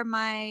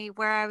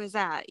I was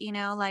at, you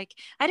know, like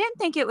I didn't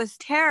think it was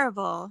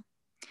terrible,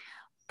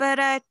 but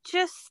I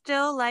just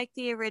still like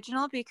the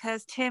original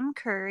because Tim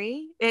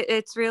Curry,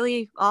 it's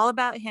really all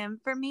about him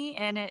for me,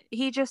 and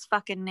he just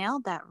fucking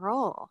nailed that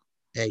role.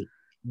 Hey,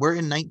 we're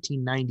in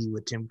 1990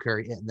 with Tim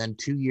Curry, and then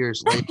 2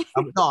 years later,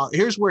 no,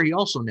 here's where he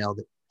also nailed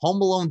it.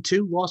 Home Alone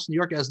 2, Lost in New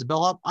York as the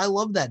bellhop. I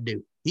love that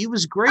dude. He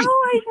was great.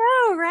 Oh, I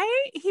know,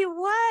 right? He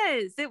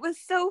was. It was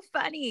so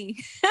funny.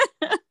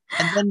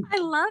 And then I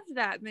loved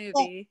that movie.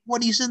 Well,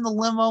 when he's in the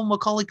limo,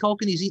 Macaulay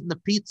Culkin, he's eating the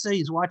pizza,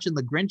 he's watching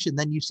The Grinch, and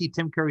then you see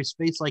Tim Curry's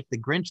face like the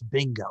Grinch.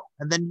 Bingo.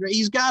 And then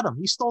he's got him.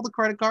 He stole the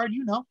credit card.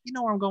 You know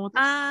where I'm going with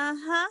this.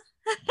 Uh-huh.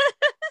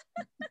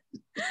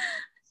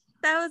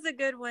 That was a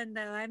good one,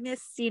 though. I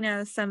miss,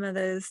 some of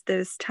those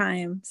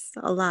times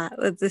a lot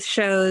with the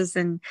shows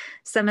and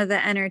some of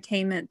the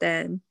entertainment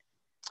then.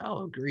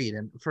 Oh, agreed.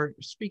 And for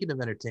speaking of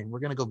entertainment, we're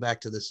going to go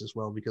back to this as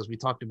well because we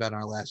talked about in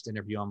our last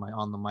interview on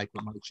the Mike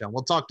with Mike show.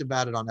 We'll talk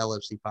about it on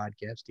LFC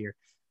podcast here.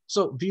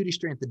 So beauty,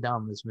 strength, and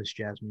dominance, Miss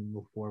Jasmine.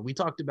 Before we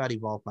talked about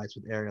Evolve Fights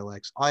with Ariel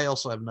X. I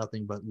also have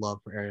nothing but love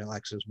for Ariel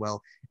X as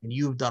well, and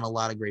you've done a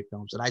lot of great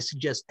films. And I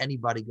suggest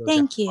anybody goes.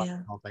 Thank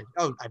you.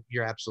 Oh,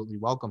 you're absolutely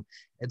welcome.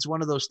 It's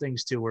one of those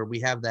things too where we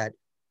have that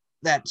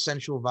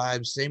sensual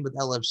vibes, same with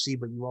LFC,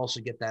 but you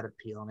also get that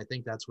appeal. And I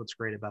think that's what's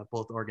great about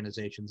both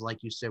organizations.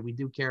 Like you said, we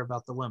do care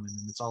about the women,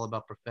 and it's all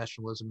about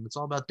professionalism. And it's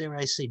all about, dare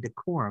I say,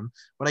 decorum.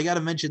 But I got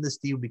to mention this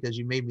to you because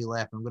you made me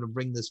laugh. I'm going to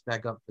bring this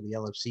back up for the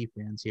LFC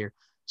fans here.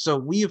 So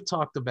we have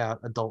talked about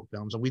adult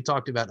films, and we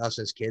talked about us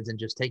as kids and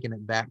just taking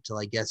it back to,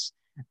 I guess,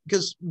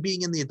 because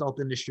being in the adult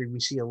industry,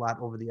 we see a lot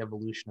over the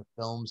evolution of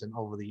films and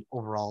over the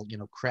overall,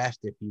 craft,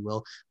 if you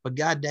will. But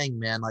god dang,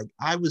 man, like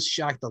I was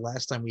shocked the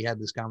last time we had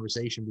this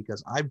conversation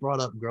because I brought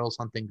up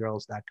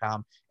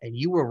girlshuntinggirls.com and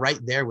you were right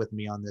there with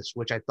me on this,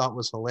 which I thought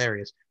was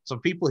hilarious. So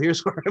people,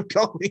 here's where I'm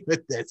going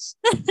with this.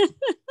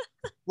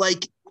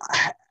 Like,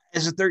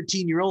 as a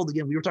 13-year-old,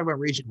 again, we were talking about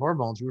raging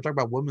hormones. We were talking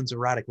about women's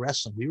erotic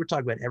wrestling. We were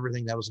talking about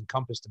everything that was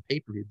encompassed in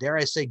pay-per-view. Dare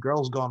I say,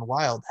 Girls Gone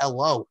Wild?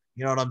 Hello,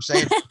 you know what I'm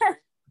saying?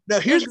 Now,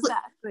 here's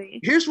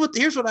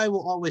what I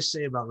will always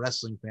say about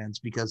wrestling fans,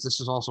 because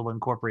this is also what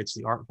incorporates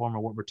the art form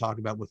of what we're talking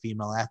about with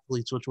female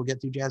athletes, which we'll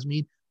get to,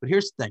 Jasmine. But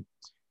here's the thing.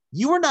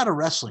 You are not a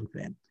wrestling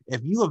fan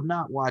if you have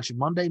not watched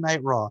Monday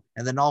Night Raw,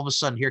 and then all of a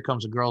sudden here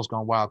comes a Girls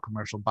Gone Wild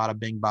commercial, bada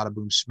bing, bada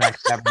boom, smack.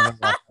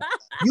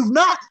 You've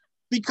not.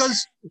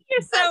 Because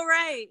you're so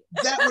right.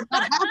 That would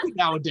not happen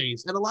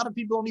nowadays. And a lot of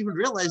people don't even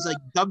realize, like,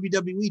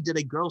 WWE did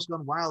a Girls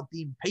Gone Wild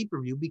themed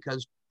pay-per-view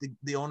because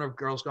the owner of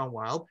Girls Gone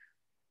Wild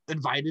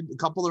invited a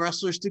couple of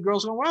wrestlers to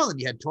Girls Gone Wild,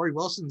 and you had Tori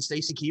Wilson and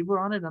Stacy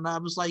Keibler on it. And I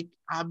was like,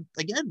 I'm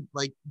again,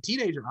 like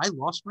teenager, I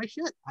lost my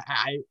shit.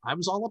 I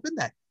was all up in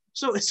that.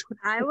 So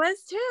I was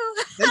too.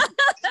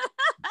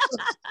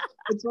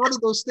 It's one of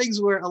those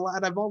things where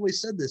I've always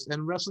said this,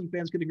 and wrestling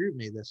fans can agree with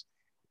me this.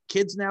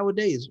 Kids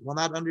nowadays will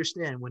not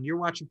understand when you're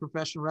watching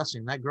professional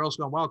wrestling, that Girls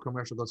Gone Wild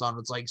commercial goes on.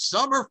 It's like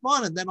summer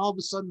fun. And then all of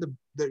a sudden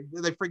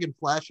they freaking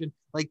flashing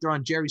like they're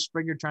on Jerry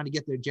Springer trying to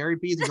get their Jerry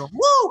beads and go,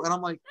 woo. And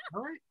I'm like,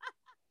 all right.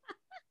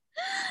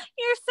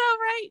 You're so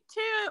right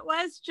too. It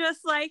was just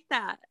like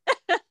that.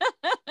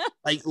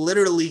 Like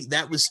literally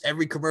that was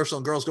every commercial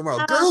in Girls Gone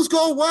Wild. Girls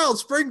Gone Wild,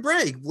 spring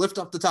break, lift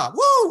up the top.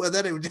 Woo. And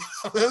then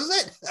that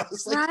was it. That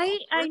was like, right.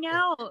 I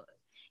know.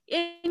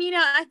 And,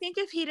 I think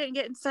if he didn't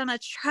get in so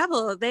much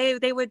trouble,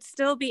 they would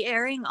still be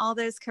airing all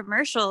those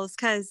commercials,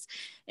 because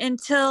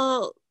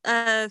until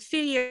a few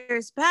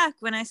years back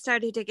when I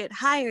started to get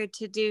hired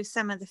to do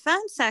some of the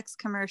phone sex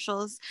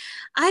commercials,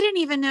 I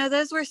didn't even know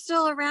those were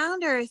still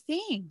around or a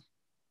thing.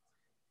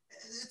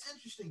 It's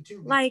interesting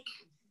too. Like,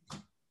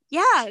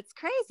 Yeah, it's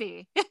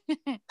crazy.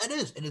 It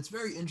is, and it's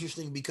very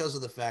interesting because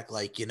of the fact,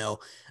 like,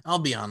 I'll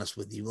be honest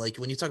with you, like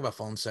when you talk about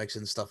phone sex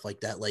and stuff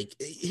like that, like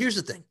here's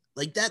the thing,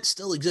 like that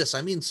still exists.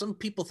 I mean, some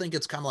people think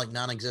it's kind of like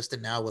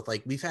non-existent now with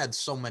like we've had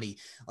so many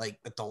like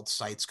adult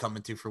sites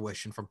coming to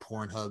fruition from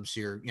Pornhubs,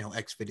 your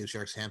X videos,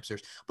 your X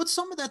hamsters, but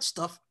some of that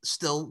stuff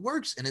still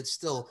works and it's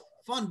still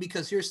fun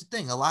because here's the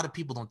thing, a lot of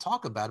people don't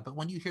talk about it, but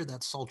when you hear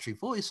that sultry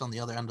voice on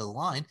the other end of the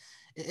line,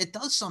 it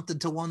does something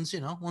to one's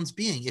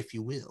being, if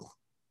you will.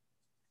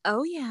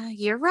 Oh yeah,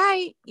 you're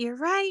right. You're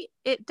right.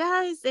 It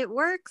does. It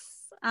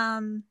works.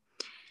 I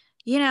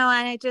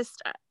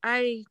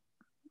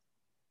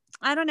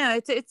I don't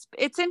know.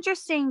 It's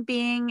interesting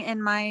being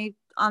in my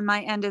on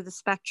my end of the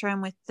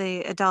spectrum with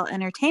the adult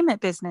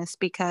entertainment business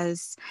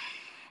because,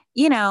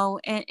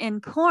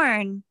 in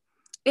porn,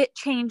 it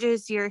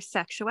changes your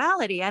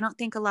sexuality. I don't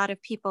think a lot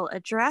of people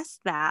address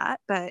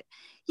that, but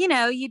you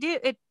do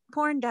it.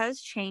 Porn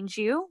does change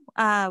you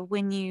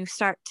when you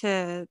start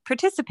to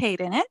participate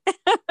in it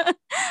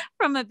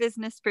from a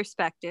business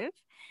perspective.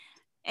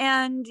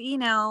 And,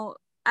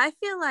 I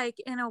feel like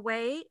in a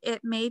way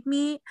it made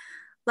me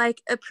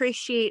like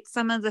appreciate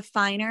some of the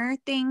finer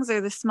things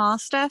or the small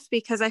stuff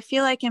because I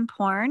feel like in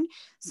porn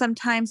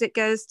sometimes it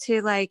goes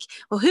to like,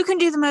 well, who can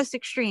do the most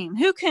extreme,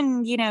 who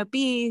can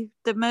be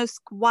the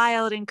most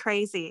wild and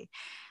crazy.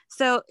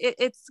 So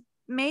it's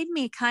made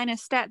me kind of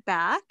step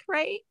back,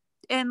 right,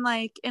 and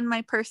like in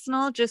my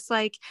personal just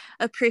like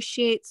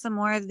appreciate some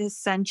more of this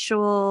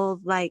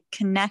sensual like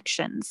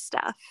connection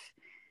stuff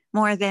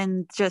more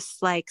than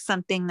just like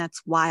something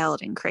that's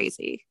wild and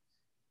crazy.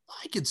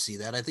 I could see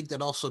that. I think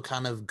that also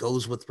kind of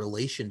goes with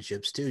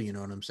relationships too. You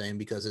know what I'm saying?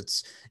 Because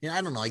it's,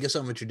 I don't know. I guess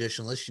I'm a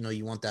traditionalist.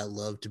 You want that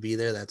love to be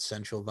there, that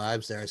sensual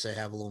vibes there. I say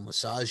have a little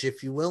massage,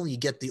 if you will. And you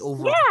get the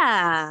overall.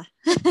 Yeah.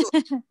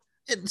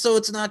 And so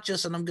it's not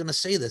just, and I'm going to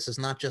say this, it's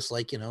not just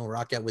like,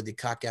 rock out with your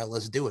cock out.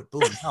 Let's do it.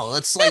 Boom. No,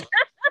 it's like,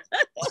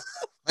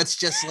 let's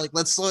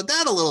slow it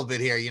down a little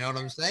bit here. You know what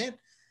I'm saying?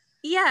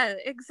 Yeah,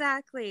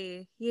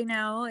 exactly.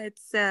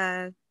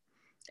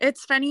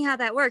 It's funny how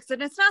that works.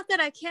 And it's not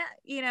that I can't,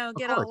 Of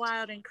get all course.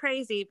 wild and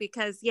crazy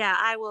because yeah,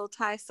 I will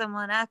tie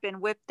someone up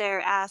and whip their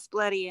ass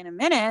bloody in a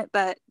minute,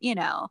 but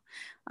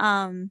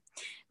um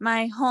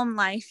my home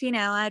life,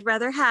 I'd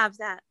rather have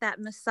that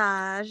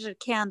massage, a Right.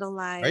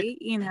 candlelight,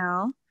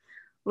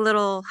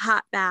 little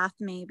hot bath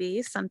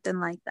maybe, something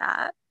like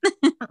that.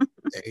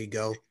 There you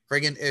go.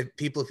 Friggin'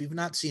 people, if you've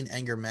not seen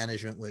Anger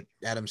Management with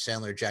Adam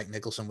Sandler, Jack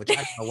Nicholson, which I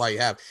don't know why you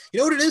have, you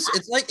know what it is?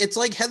 It's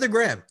like Heather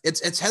Graham.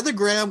 It's Heather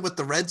Graham with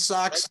the Red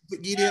Sox.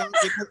 Okay,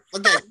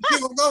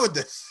 we'll go with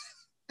this.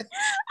 I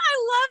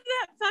love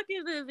that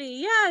fucking movie.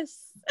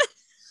 Yes.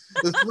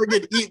 The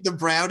friggin' eating the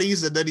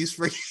brownies and then he's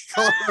friggin'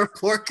 calling her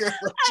porker.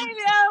 I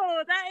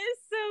know, that is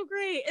so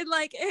great. And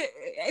like,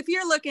 if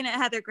you're looking at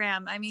Heather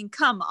Graham, I mean,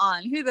 come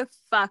on, who the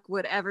fuck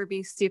would ever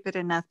be stupid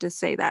enough to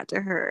say that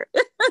to her?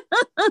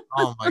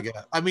 Oh my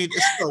god! I mean,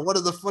 it's still one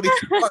of the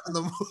funniest part of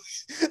the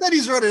movie. Then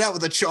he's running out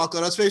with a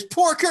chocolate on his face.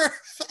 Porker,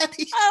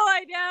 fatty. Oh,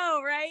 I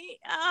know, right?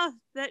 Oh,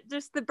 that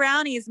just the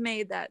brownies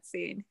made that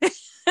scene.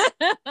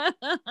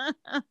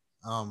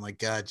 Oh my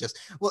god!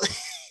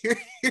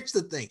 Here's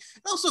the thing.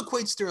 It also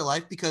equates to her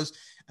life because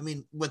I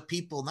mean, with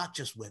people, not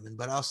just women,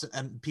 but also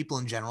and people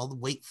in general, the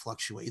weight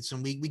fluctuates,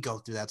 and we go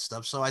through that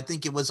stuff. So I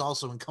think it was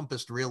also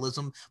encompassed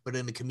realism, but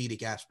in a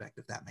comedic aspect,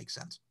 if that makes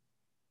sense.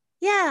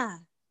 Yeah,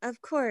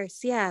 of course.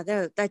 Yeah,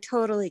 I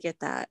totally get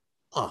that.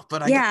 Oh,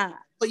 but Yeah.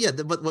 but yeah,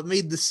 but what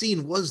made the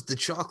scene was the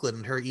chocolate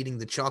and her eating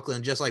the chocolate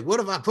and just like, what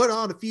if I put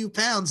on a few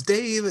pounds,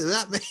 Dave? And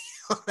that made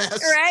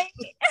Right.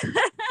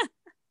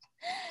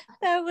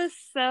 That was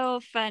so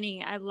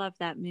funny. I love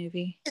that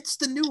movie. it's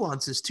the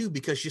nuances too,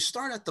 because you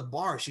start at the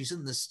bar, she's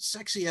in this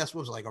sexy ass, what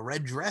was it, like a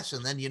red dress,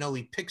 and then he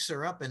picks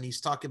her up and he's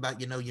talking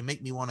about, you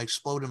make me want to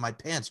explode in my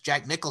pants.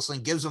 Jack Nicholson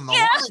gives him the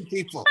line,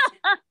 people,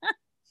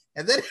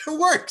 and then it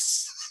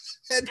works.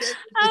 Oh,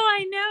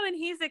 I know. And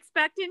he's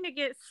expecting to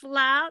get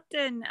slapped.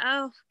 And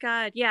oh,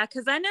 God. Yeah.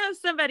 Cause I know if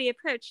somebody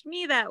approached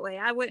me that way,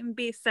 I wouldn't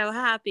be so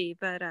happy.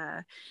 But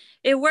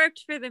it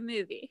worked for the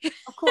movie.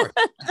 Of course.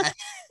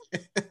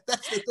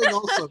 That's the thing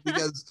also,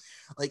 because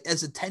like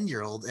as a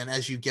 10-year-old and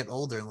as you get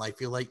older in life,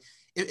 you're like,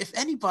 if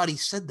anybody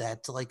said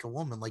that to like a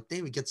woman, like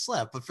they would get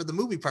slapped. But for the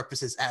movie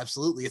purposes,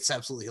 absolutely, it's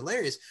absolutely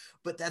hilarious.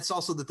 But that's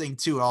also the thing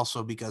too,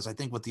 also because I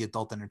think with the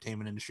adult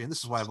entertainment industry, and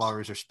this is why I've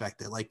always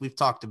respected, like we've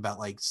talked about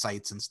like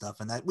sites and stuff,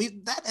 and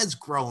that has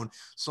grown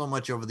so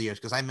much over the years.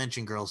 Because I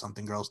mentioned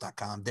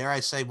girlshunthinggirls.com. Dare I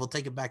say, we'll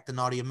take it back to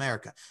Naughty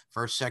America,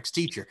 First Sex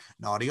Teacher,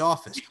 Naughty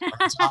Office,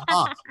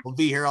 we'll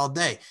be here all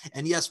day.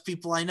 And yes,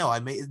 people I know,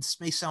 this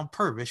may sound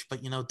pervish,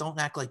 but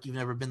don't act like you've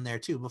never been there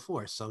too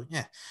before. So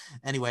yeah.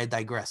 Anyway, I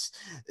digress.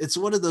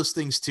 It's one of those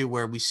things too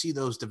where we see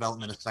those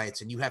development of sites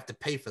and you have to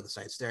pay for the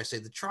sites. Dare I say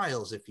the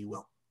trials, if you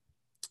will.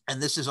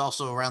 And this is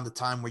also around the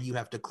time where you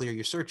have to clear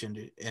your search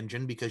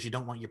engine because you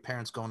don't want your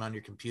parents going on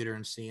your computer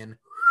and seeing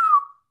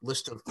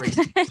list of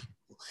crazy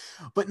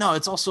But no,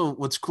 it's also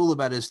what's cool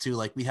about it is too,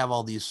 like we have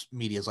all these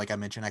medias, like I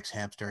mentioned, X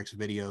Hamster, X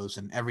Videos,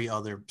 and every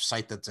other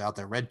site that's out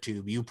there,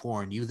 RedTube,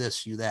 YouPorn, you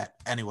this, you that.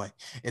 Anyway,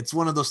 it's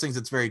one of those things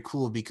that's very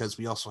cool because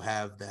we also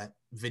have that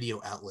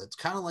video outlets,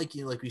 kind of like,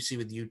 you know, like we see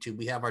with YouTube.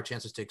 We have our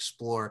chances to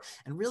explore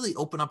and really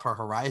open up our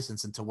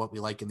horizons into what we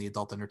like in the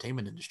adult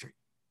entertainment industry.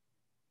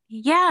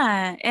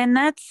 Yeah, and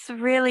that's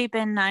really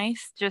been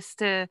nice just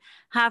to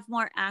have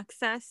more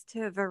access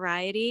to a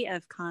variety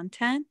of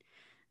content.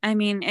 I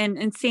mean,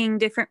 and seeing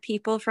different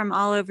people from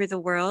all over the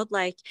world.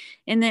 Like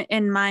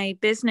in my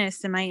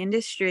business, in my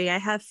industry, I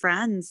have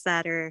friends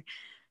that are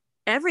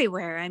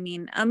everywhere. I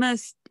mean,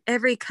 almost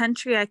every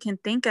country I can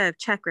think of,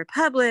 Czech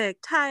Republic,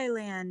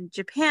 Thailand,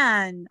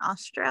 Japan,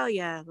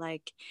 Australia,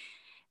 like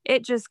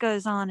it just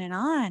goes on and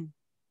on.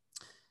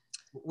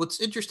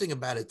 What's interesting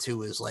about it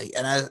too is like,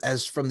 and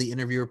as from the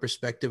interviewer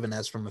perspective and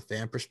as from a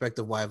fan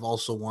perspective, why I've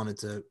also wanted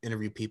to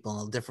interview people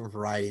in a different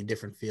variety in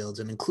different fields,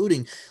 and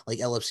including like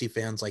LFC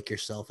fans like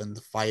yourself and the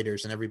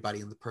fighters and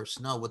everybody in the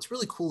personnel. What's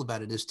really cool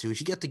about it is too,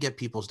 is you get to get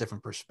people's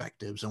different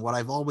perspectives. And what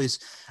I've always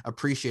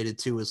appreciated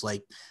too is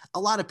like a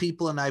lot of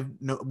people, and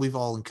we've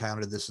all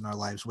encountered this in our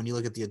lives. When you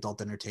look at the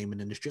adult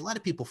entertainment industry, a lot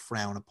of people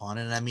frown upon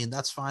it. And I mean,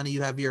 that's fine.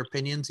 You have your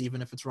opinions,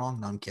 even if it's wrong.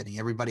 No, I'm kidding.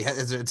 Everybody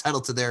is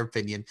entitled to their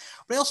opinion.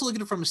 But I also look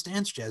at it from a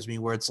stance,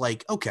 Jasmine, where it's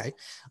like, okay,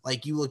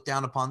 like you look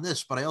down upon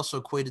this, but I also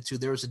equated to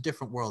there was a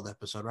different world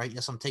episode, right?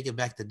 Yes, I'm taking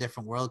back the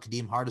different world.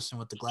 Kadeem Hardison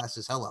with the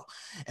glasses, hello.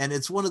 And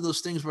it's one of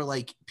those things where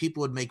like people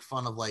would make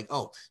fun of like,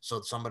 oh,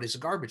 so somebody's a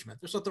garbage man.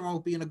 There's nothing wrong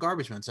with being a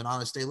garbage man. It's an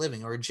honest day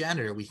living, or a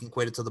janitor. We can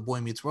equate it to the Boy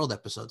Meets World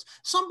episodes.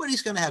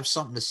 Somebody's going to have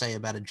something to say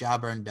about a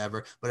job or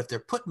endeavor, but if they're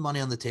putting money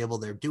on the table,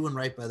 they're doing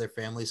right by their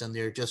families, and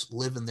they're just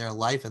living their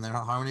life and they're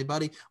not harming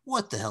anybody,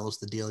 what the hell is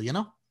the deal, you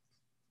know?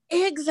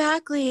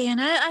 Exactly.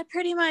 And I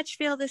pretty much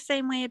feel the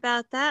same way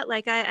about that.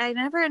 Like, I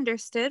never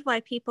understood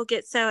why people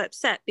get so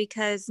upset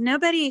because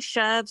nobody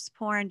shoves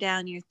porn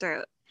down your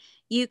throat.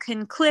 You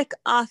can click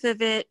off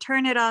of it,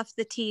 turn it off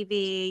the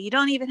TV. You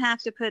don't even have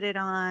to put it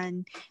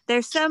on.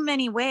 There's so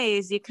many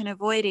ways you can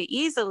avoid it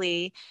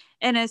easily.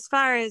 And as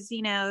far as,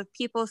 you know,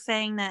 people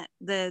saying that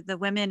the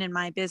women in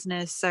my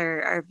business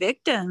are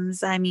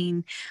victims, I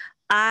mean,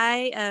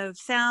 I, of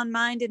sound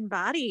mind and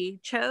body,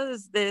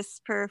 chose this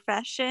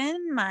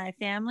profession. My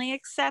family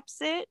accepts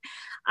it.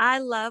 I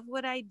love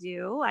what I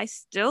do. I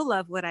still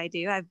love what I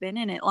do. I've been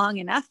in it long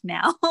enough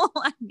now.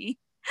 I mean,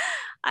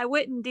 I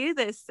wouldn't do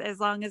this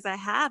as long as I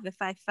have if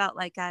I felt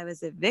like I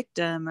was a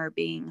victim or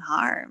being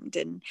harmed.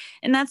 And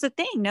that's the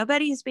thing.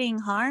 Nobody's being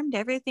harmed.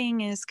 Everything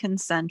is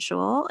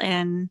consensual.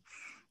 And,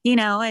 you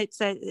know, it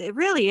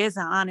really is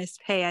an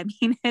honest pay. I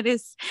mean,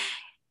 it's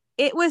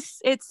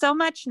so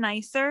much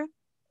nicer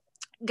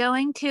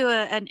going to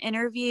an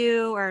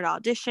interview or an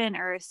audition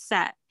or a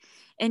set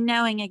and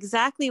knowing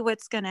exactly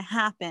what's going to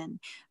happen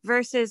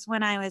versus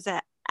when I was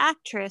an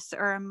actress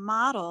or a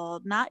model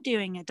not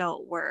doing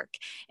adult work,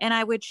 and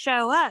I would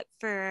show up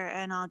for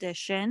an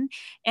audition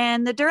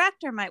and the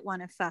director might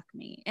want to fuck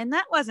me, and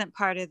that wasn't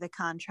part of the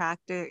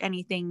contract or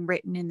anything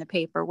written in the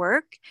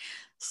paperwork.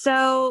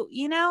 So,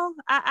 you know,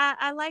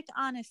 I like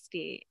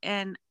honesty,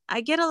 and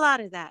I get a lot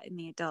of that in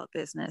the adult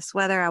business,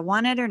 whether I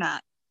want it or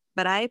not,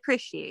 but I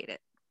appreciate it.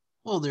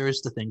 Well, there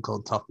is the thing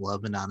called tough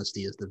love, and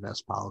honesty is the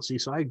best policy.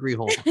 So I agree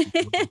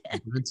wholeheartedly.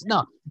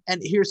 No,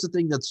 and here's the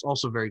thing that's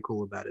also very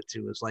cool about it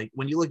too, is like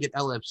when you look at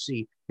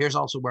LFC, here's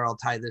also where I'll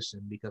tie this in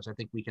because I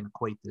think we can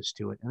equate this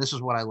to it. And this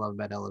is what I love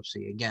about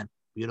LFC. Again,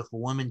 beautiful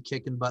women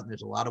kicking butt.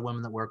 There's a lot of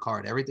women that work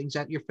hard. Everything's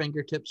at your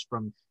fingertips,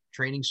 from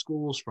training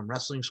schools, from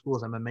wrestling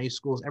schools, MMA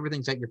schools,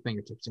 everything's at your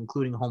fingertips,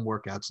 including home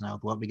workouts now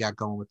with what we got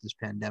going with this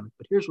pandemic.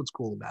 But here's what's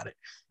cool about it.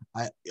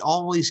 I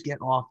always get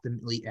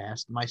oftenly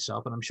asked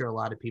myself, and I'm sure a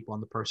lot of people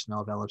on the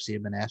personnel of LFC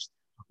have been asked,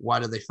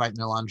 why do they fight in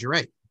their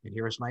lingerie? And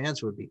here's my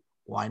answer would be,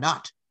 why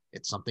not?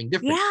 It's something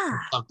different. Yeah,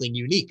 It's something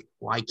unique.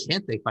 Why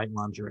can't they fight in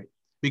lingerie?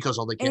 Because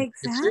all they can't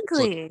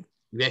exactly.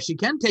 yes, you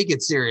can take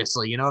it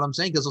seriously. You know what I'm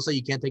saying? Because they'll say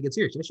you can't take it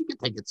seriously. Yes, you can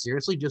take it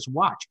seriously. Just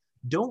watch.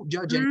 Don't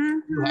judge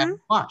anything you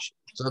haven't watched.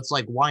 So it's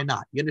like, why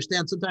not? You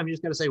understand? Sometimes you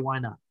just got to say, why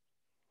not?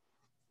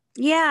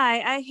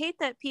 Yeah, I hate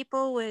that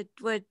people would,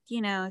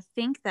 you know,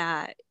 think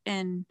that.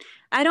 And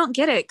I don't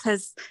get it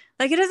because,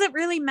 like, it doesn't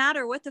really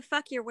matter what the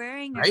fuck you're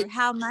wearing or Right?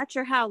 how much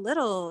or how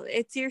little.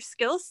 It's your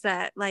skill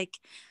set. Like,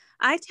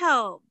 I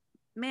tell,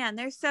 man,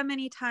 there's so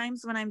many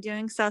times when I'm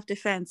doing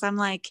self-defense, I'm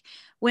like,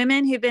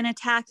 women who've been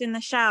attacked in the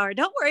shower,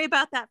 don't worry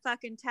about that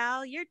fucking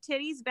towel. Your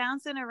titties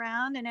bouncing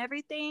around and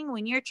everything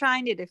when you're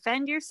trying to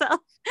defend yourself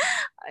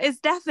is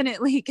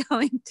definitely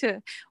going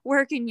to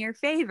work in your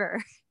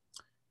favor.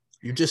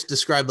 You just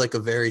described like a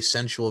very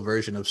sensual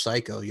version of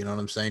Psycho. You know what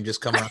I'm saying?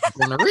 Just come around the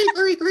corner.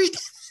 Reek.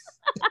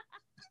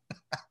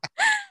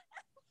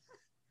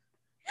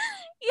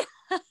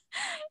 Yeah,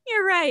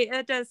 you're right.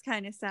 It does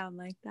kind of sound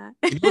like that.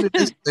 You know what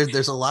it is?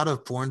 There's a lot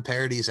of porn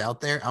parodies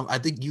out there. I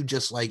think you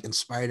just like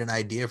inspired an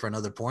idea for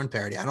another porn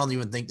parody. I don't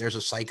even think there's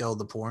a Psycho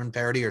the porn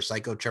parody or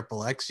Psycho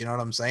Triple X. You know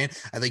what I'm saying?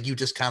 I think you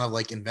just kind of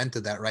like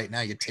invented that right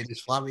now. Your titties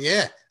floppy.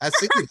 Yeah, I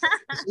see you.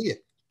 I see you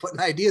putting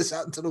ideas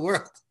out into the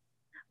world.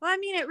 Well, I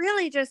mean, it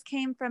really just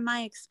came from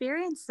my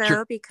experience, Sure,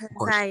 though, because of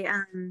course. I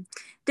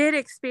did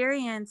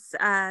experience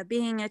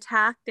being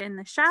attacked in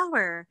the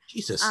shower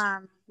Jesus.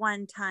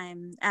 one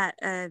time at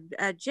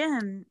a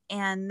gym,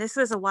 and this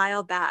was a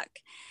while back.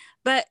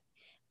 But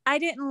I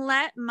didn't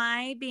let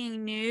my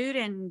being nude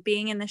and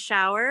being in the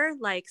shower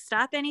like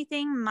stop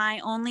anything. My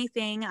only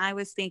thing I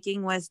was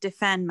thinking was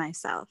defend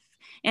myself.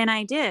 And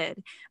I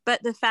did.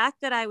 But the fact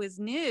that I was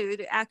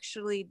nude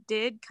actually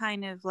did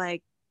kind of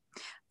like,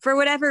 for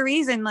whatever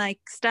reason, like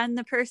stun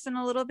the person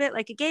a little bit.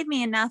 Like it gave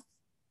me enough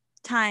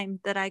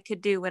time that I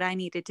could do what I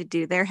needed to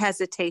do. Their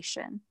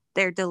hesitation,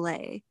 their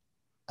delay.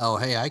 Oh,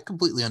 hey, I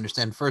completely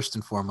understand. First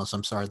and foremost,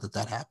 I'm sorry that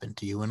that happened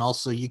to you. And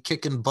also, you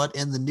kicking butt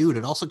in the nude.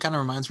 It also kind of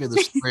reminds me of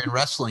the story in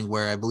wrestling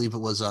where I believe it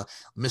was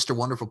Mr.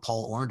 Wonderful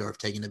Paul Orndorff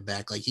taking it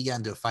back. Like, he got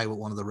into a fight with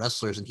one of the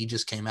wrestlers and he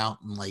just came out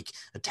in like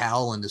a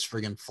towel and his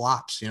friggin'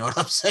 flops. You know what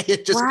I'm saying?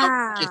 Just kicking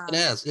Wow.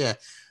 ass. Yeah.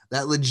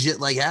 That legit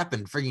like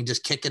happened. Friggin'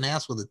 just kicking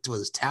ass with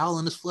his towel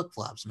and his flip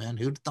flops, man.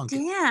 Who'd thunk it?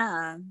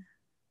 Damn.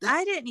 That,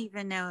 I didn't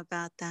even know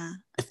about that.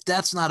 if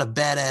that's not a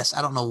badass,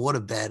 I don't know what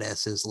a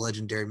badass is.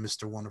 Legendary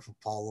Mr. Wonderful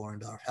Paul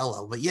Orndorff.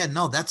 Hello. But yeah,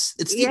 no, it's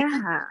the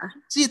Yeah.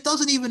 see, it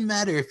doesn't even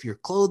matter if you're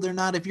clothed or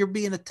not. If you're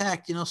being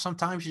attacked,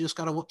 sometimes you just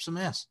got to whoop some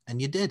ass. And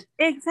you did.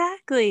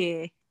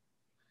 Exactly.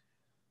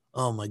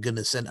 Oh, my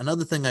goodness. And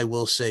another thing I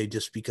will say,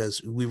 just because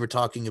we were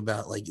talking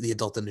about like the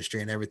adult industry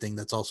and everything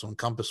that's also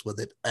encompassed with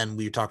it. And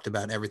we talked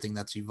about everything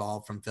that's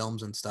evolved from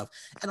films and stuff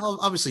and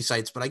obviously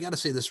sites. But I got to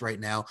say this right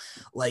now.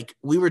 Like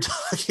we were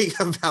talking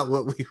about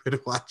what we would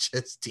watch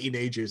as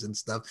teenagers and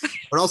stuff,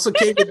 but also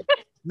came to.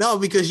 No,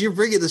 because you're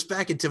bringing this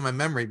back into my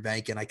memory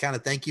bank, and I kind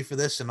of thank you for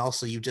this. And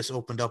also, you just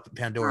opened up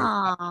Pandora's.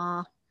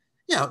 Aww.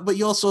 Yeah, but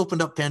you also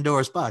opened up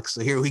Pandora's box.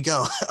 So here we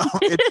go.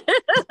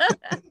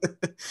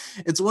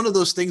 It's one of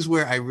those things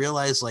where I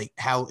realized like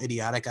how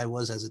idiotic I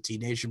was as a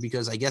teenager,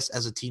 because I guess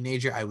as a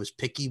teenager I was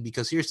picky.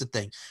 Because here's the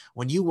thing: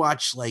 when you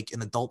watch like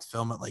an adult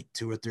film at like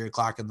 2 or 3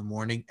 o'clock in the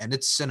morning and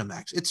it's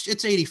Cinemax,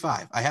 it's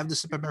 85. I have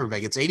this in my memory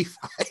bank. It's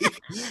 85.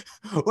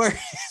 Where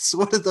it's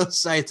one of those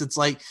sites. It's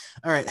like,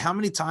 all right, how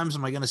many times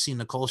am I going to see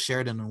Nicole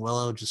Sheridan and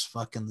Willow just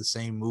fucking the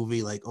same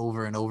movie like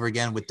over and over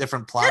again with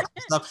different plots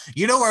and stuff?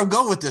 You know where I'm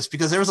going with this,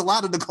 because there was a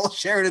lot of Nicole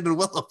Sheridan and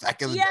Willow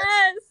back in the day.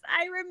 Yes,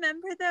 I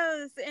remember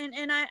those,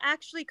 and I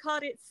actually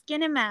called it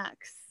Skinemax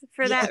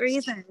for that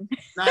reason.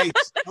 Nice.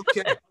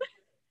 Okay.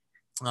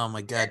 Oh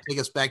my God, take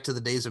us back to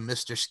the days of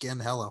Mr. Skin.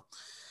 Hello.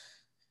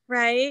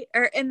 Right?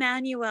 Or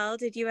Emmanuel,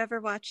 did you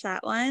ever watch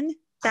that one?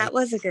 That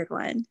was a good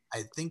one.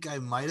 I think I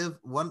might have.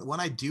 One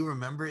I do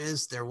remember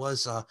is there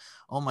was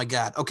oh my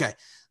God. Okay.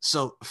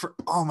 So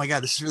oh my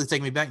God, this is really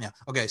taking me back now.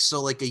 Okay,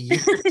 so like a year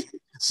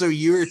so a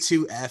year or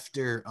two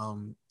after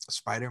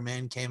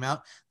Spider-Man came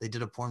out, they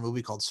did a porn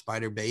movie called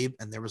Spider Babe,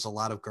 and there was a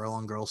lot of girl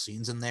on girl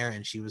scenes in there,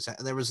 and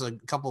there was a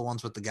couple of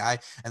ones with the guy,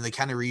 and they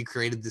kind of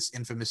recreated this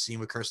infamous scene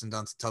with Kirsten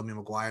Dunst and Tobey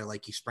Maguire,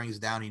 like he springs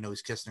down,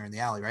 he's kissing her in the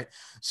alley, right?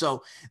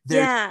 So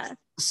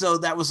so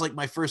that was like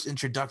my first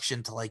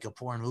introduction to like a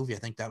porn movie. I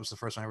think that was the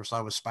first one I ever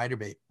saw was Spider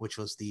Babe, which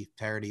was the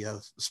parody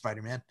of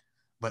Spider-Man,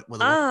 but with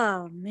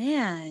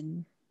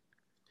man.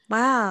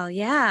 Wow,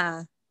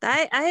 yeah.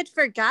 I had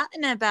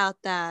forgotten about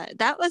that.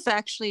 That was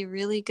actually a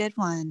really good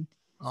one.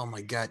 Oh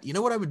my God. You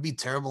know what I would be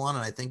terrible on?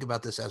 And I think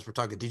about this as we're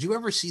talking. Did you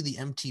ever see the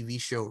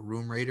MTV show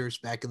Room Raiders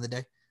back in the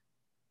day?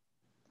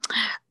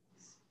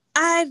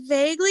 I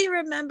vaguely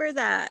remember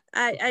that.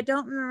 I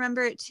don't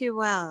remember it too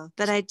well,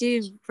 but I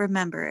do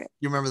remember it.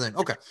 You remember that?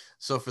 Okay.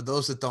 So for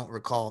those that don't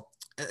recall,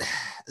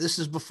 this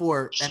is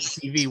before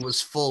MTV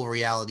was full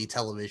reality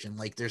television.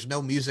 Like there's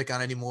no music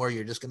on anymore.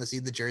 You're just going to see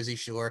the Jersey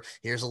Shore.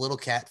 Here's a little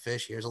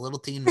catfish. Here's a little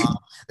Teen Mom.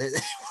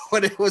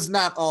 But it was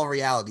not all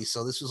reality.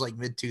 So this was like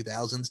mid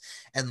 2000s.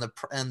 And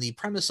the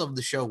premise of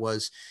the show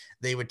was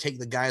they would take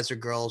the guys or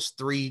girls,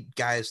 3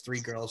 guys, 3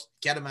 girls,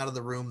 get them out of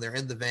the room. They're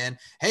in the van.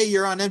 Hey,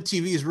 you're on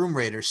MTV's Room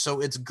Raiders. So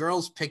it's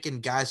girls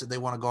picking guys that they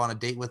want to go on a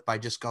date with by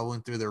just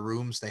going through their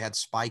rooms. They had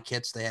spy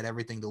kits. They had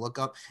everything to look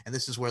up. And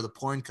this is where the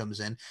porn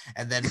comes in.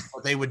 And then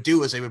what they would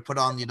do is they would put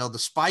on, the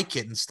spy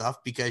kit and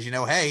stuff because,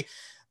 hey,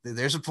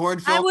 there's a porn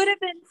film. I would have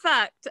been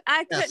fucked.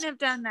 I couldn't have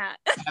done that.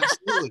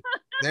 Absolutely.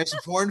 There's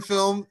a porn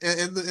film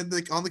on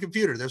the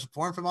computer. There's a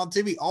porn film on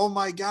TV. Oh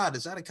my God,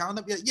 is that a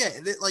condom? Yeah,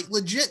 like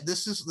legit.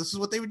 This is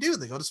what they would do.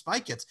 They go to spy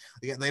kits.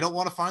 They don't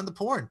want to find the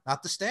porn,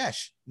 not the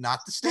stash.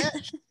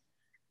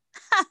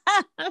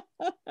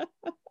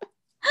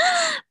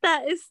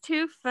 That is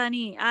too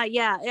funny.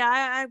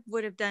 I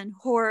would have done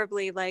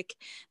horribly. Like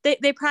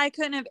they probably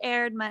couldn't have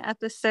aired my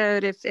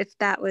episode if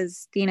that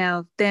was,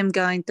 them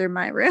going through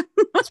my room.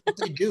 That's what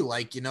they do.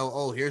 Like,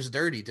 oh, here's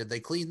dirty. Did they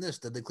clean this?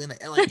 Did they clean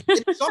that? Like,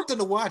 it's something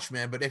to watch,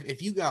 man. But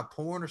if you got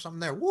porn or something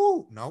there,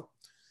 woo, nope.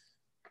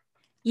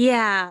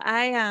 Yeah,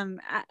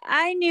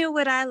 I knew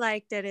what I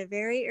liked at a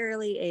very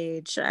early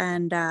age,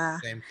 and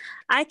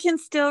I can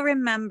still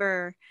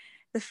remember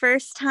the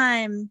first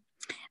time.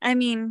 I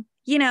mean,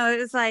 it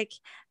was like,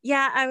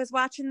 I was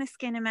watching the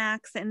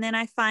Skinemax, and then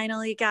I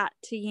finally got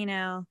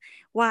to,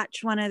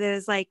 watch one of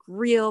those like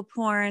real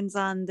porns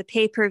on the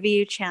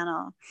pay-per-view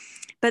channel.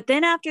 But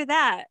then after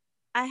that,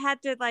 I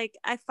had to like,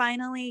 I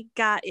finally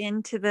got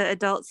into the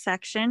adult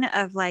section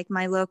of like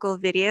my local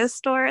video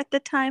store at the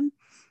time.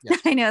 Yeah.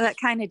 I know that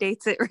kind of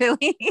dates it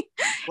really.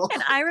 Well,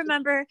 And I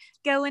remember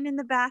going in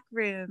the back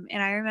room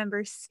and I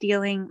remember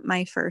stealing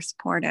my first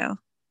porno.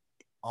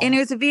 oh And my, it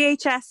was a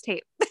VHS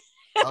tape.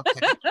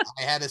 okay.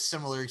 I had a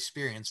similar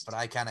experience, but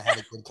I kind of had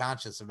a good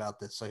conscience about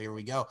this. So here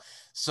we go.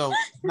 So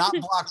not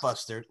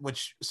Blockbuster,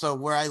 which so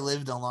where I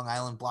lived on Long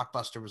Island,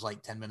 Blockbuster was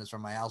like 10 minutes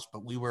from my house,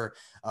 but we were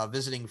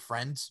visiting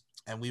friends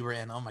and we were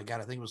in, oh my God,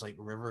 I think it was like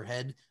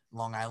Riverhead,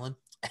 Long Island.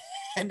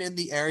 And in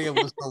the area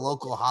was the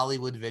local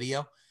Hollywood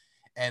Video.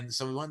 And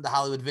so we went to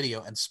Hollywood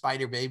Video and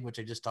Spider Babe, which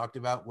I just talked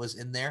about, was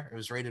in there. It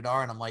was rated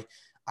R. And I'm like,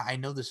 I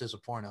know this is a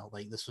porno.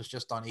 Like this was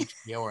just on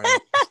HBO or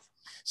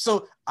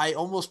so I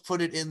almost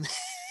put it in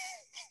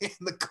in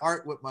the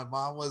cart what my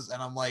mom was,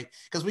 and I'm like,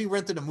 because we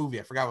rented a movie.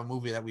 I forgot what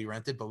movie that we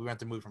rented, but we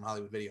rented a movie from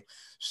Hollywood Video.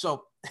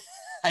 So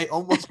I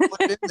almost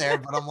put it in there,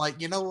 but I'm like,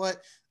 you know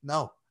what?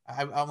 No,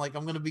 I'm like,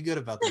 I'm gonna be good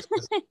about this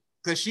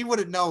because she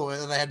wouldn't know,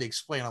 and I had to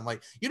explain. I'm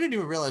like, you didn't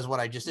even realize what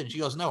I just did. She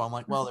goes, no. I'm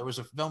like, well, there was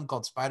a film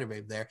called Spider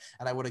Babe there,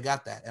 and I would have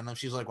got that. And then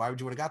she's like, why would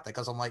you would have got that?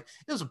 Because I'm like,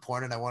 it was a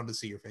porn, and I wanted to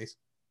see your face.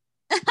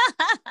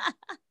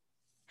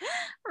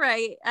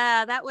 Right.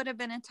 That would have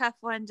been a tough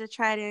one to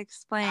try to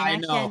explain. I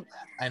know.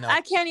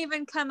 I can't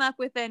even come up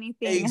with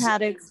anything how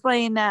to Exactly.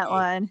 explain that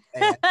one.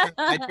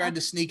 I tried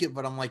to sneak it,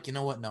 but I'm like, you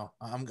know what? No,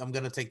 I'm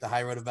gonna take the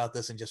high road about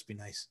this and just be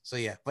nice. So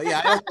yeah, but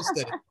yeah, I almost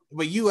did it.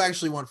 But you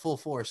actually went full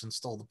force and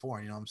stole the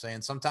porn. You know what I'm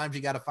saying? Sometimes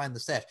you got to find the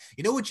stash.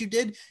 You know what you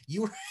did?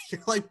 You're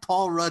like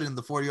Paul Rudd in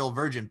The 40-Year-Old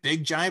Virgin.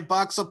 Big giant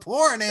box of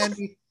porn,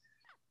 Andy.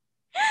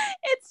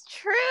 It's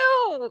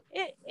true.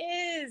 It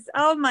is.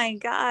 Oh my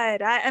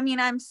God. I mean,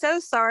 I'm so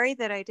sorry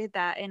that I did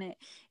that. And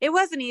it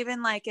wasn't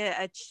even like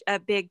a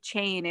big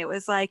chain. It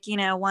was like,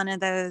 one of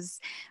those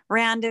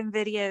random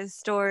video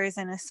stores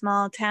in a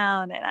small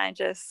town. And I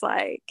just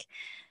like,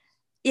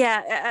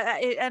 yeah,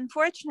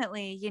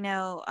 unfortunately,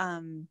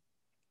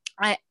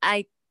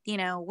 I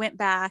went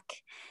back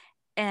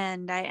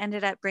and I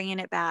ended up bringing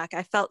it back.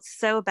 I felt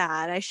so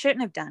bad. I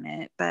shouldn't have done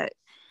it, but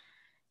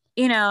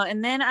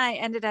and then I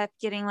ended up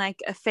getting like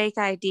a fake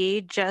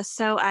ID just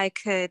so I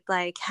could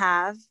like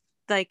have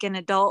like an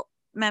adult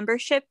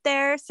membership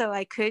there so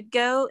I could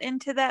go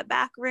into that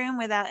back room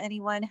without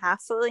anyone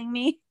hassling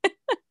me.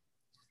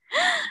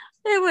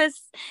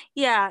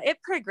 It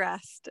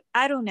progressed.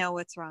 I don't know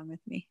what's wrong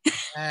with me.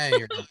 Hey,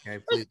 you're okay.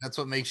 Please, that's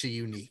what makes you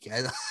unique.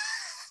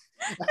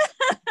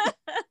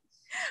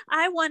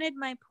 I wanted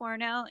my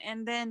porno,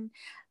 and then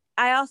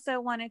I also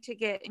wanted to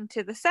get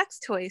into the sex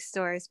toy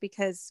stores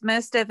because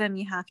most of them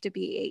you have to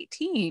be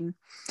 18,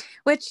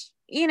 which,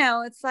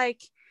 it's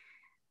like,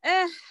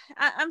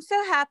 I'm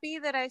so happy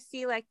that I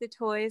see like the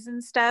toys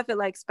and stuff at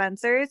like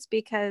Spencer's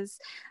because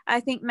I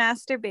think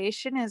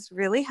masturbation is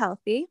really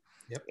healthy.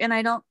 Yep. And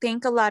I don't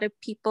think a lot of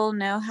people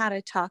know how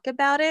to talk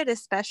about it,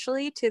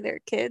 especially to their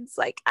kids.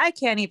 Like I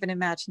can't even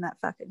imagine that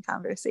fucking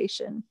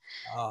conversation.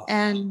 Oh.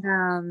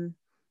 And,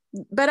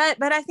 but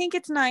I think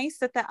it's nice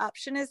that the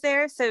option is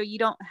there so you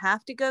don't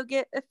have to go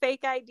get a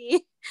fake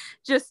ID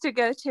just to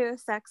go to a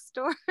sex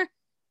store.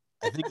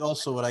 I think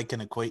also what I can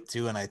equate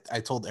to, and I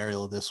told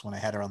Ariel this when I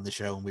had her on the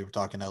show and we were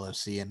talking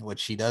LFC and what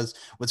she does.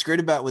 What's great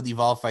about with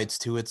Evolve fights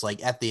too, it's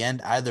like at the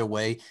end, either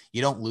way,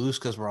 you don't lose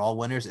because we're all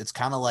winners. It's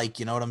kind of like,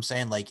 you know what I'm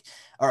saying? Like,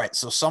 all right,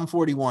 so Sum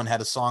 41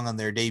 had a song on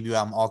their debut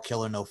album, All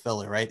Killer No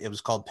Filler, right? It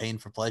was called Pain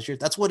for Pleasure.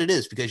 That's what it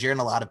is because you're in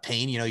a lot of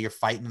pain, you're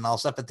fighting and all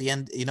stuff at the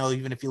end,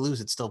 even if you lose,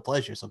 it's still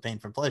pleasure. So pain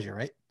for pleasure,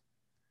 right?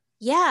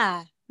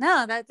 Yeah,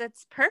 no,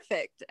 that's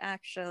perfect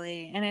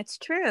actually. And it's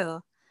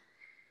true.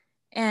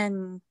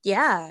 And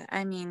yeah,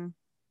 I mean,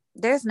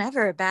 there's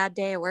never a bad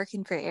day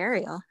working for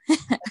Ariel.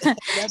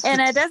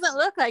 And it doesn't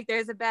look like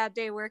there's a bad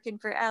day working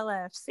for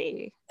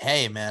LFC.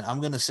 Hey man,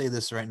 I'm gonna say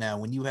this right now.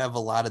 When you have a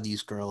lot of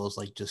these girls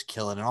like just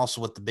killing, and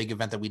also with the big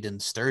event that we did in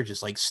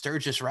Sturgis, like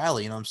Sturgis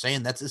Rally, you know what I'm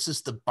saying? This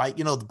is the bike,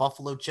 the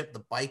Buffalo Chip,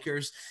 the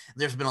bikers.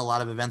 There's been a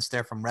lot of events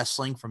there from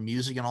wrestling, from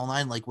music and all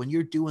nine. Like when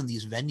you're doing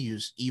these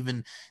venues,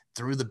 even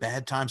through the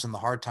bad times and the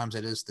hard times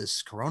that is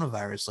this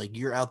coronavirus, like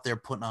you're out there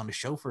putting on a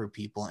show for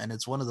people. And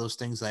it's one of those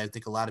things that I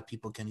think a lot of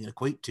people can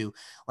equate to.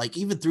 Like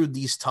even through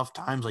these tough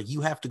times, like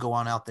you have to go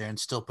on out there and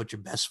still put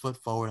your best foot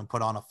forward and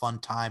put on a fun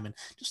time and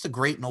just a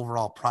great and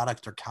overall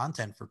product or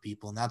content for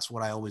people. And that's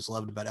what I always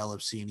loved about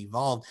LFC and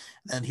Evolve.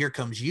 And here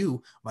comes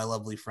you, my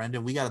lovely friend.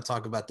 And we got to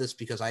talk about this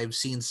because I have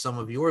seen some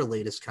of your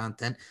latest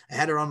content. I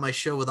had her on my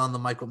show with On the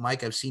Mic with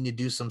Mike. I've seen you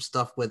do some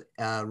stuff with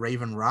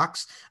Raven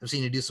Rocks. I've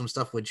seen you do some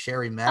stuff with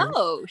Sherry Maverick.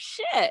 Oh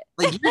shit.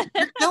 Like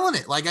you're killing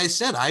it. Like I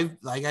said,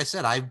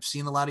 I've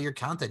seen a lot of your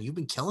content. You've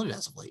been killing it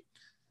as of late.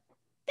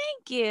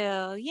 Thank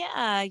you.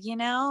 Yeah,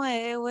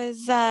 it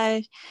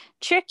was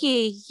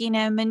tricky,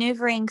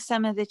 maneuvering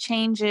some of the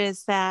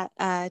changes that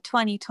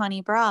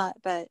 2020 brought,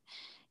 but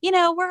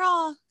we're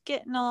all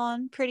getting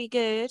on pretty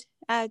good,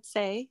 I'd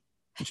say.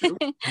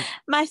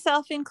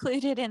 Myself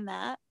included in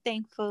that,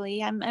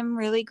 thankfully. I'm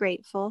really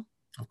grateful.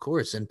 Of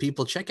course. And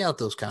people check out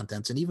those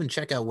contents and even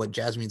check out what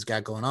Jasmine's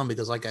got going on.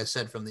 Because like I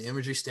said, from the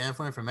imagery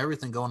standpoint, from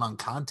everything going on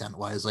content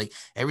wise, like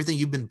everything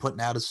you've been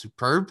putting out is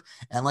superb.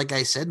 And like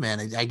I said, man,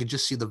 I could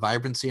just see the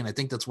vibrancy. And I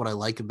think that's what I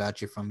like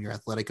about you from your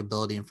athletic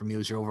ability and from you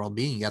as your overall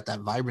being. You got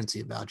that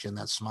vibrancy about you and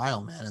that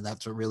smile, man. And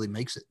that's what really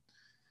makes it.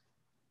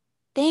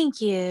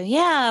 Thank you.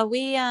 Yeah,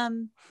 we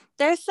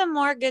there's some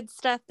more good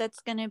stuff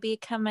that's going to be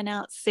coming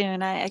out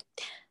soon. I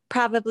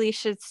probably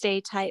should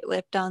stay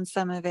tight-lipped on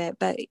some of it,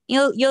 but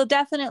you'll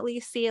definitely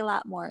see a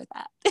lot more of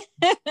that.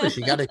 Of course,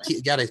 you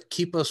gotta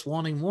keep us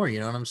wanting more. You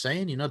know what I'm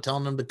saying? You know,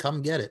 telling them to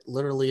come get it,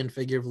 literally and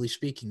figuratively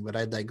speaking. But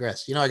I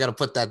digress. You know, I got to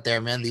put that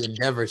there, man. The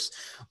endeavors,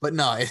 but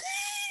no,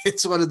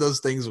 it's one of those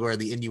things where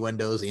the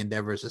innuendos, the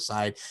endeavors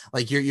aside,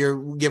 like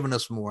you're giving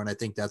us more, and I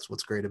think that's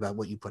what's great about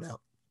what you put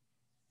out.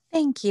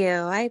 Thank you.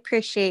 I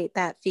appreciate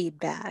that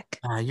feedback.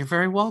 You're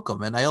very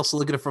welcome. And I also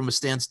look at it from a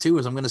stance too,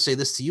 as I'm going to say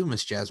this to you,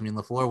 Miss Jasmine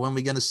LaFleur. When are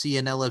we going to see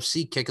an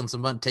LFC kicking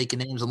some butt, taking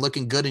names and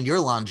looking good in your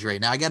lingerie?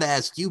 Now I got to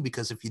ask you,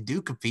 because if you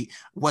do compete,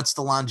 what's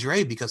the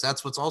lingerie? Because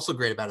that's what's also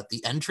great about it.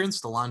 The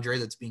entrance, the lingerie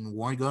that's being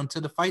worn going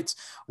to the fights.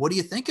 What are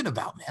you thinking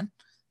about, man?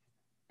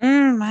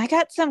 I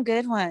got some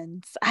good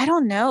ones. I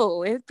don't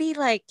know. It'd be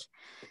like,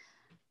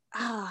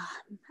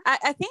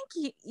 I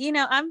think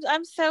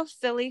I'm so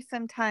silly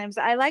sometimes.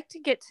 I like to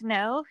get to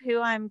know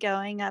who I'm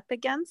going up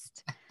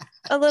against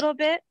a little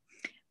bit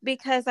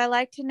because I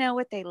like to know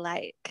what they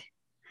like.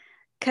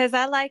 Because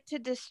I like to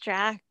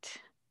distract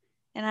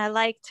and I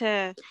like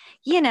to,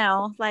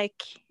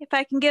 like if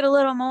I can get a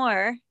little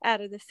more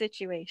out of the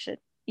situation,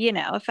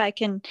 if I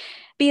can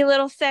be a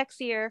little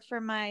sexier for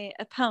my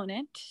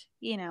opponent,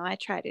 I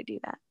try to do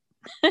that.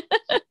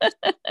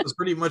 That's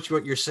pretty much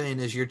what you're saying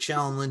is you're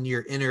channeling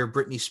your inner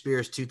Britney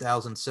Spears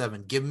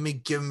 2007. Give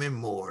me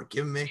more.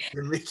 Give me.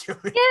 Yeah,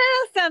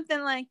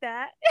 something like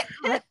that.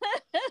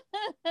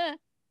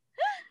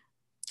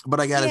 But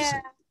I gotta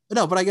say,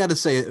 but I gotta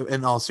say,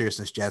 in all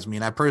seriousness,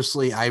 Jasmine,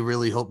 I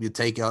really hope you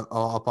take up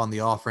on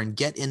the offer and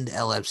get into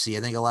LFC. I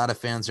think a lot of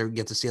fans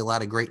get to see a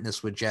lot of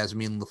greatness with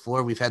Jasmine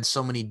LaFleur. We've had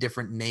so many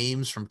different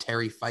names from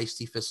Terry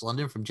Feisty Fist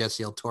London, from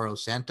Jesse El Toro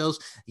Santos.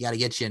 You got to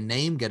get you a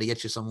name, got to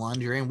get you some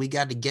lingerie, and we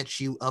got to get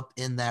you up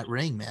in that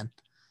ring, man.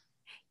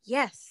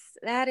 Yes,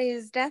 that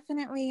is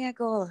definitely a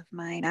goal of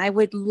mine. I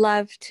would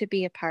love to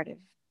be a part of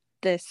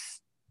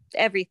this,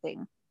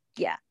 everything.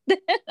 Yeah.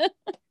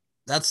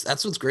 That's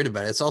what's great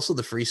about it. It's also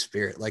the free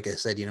spirit. Like I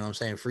said, you know what I'm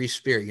saying? Free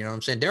spirit, you know what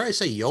I'm saying? Dare I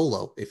say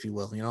YOLO, if you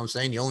will. You know what I'm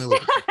saying? You only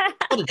live.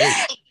 But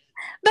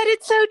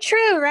it's so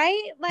true,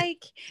 right?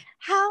 Like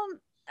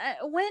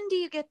when do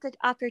you get the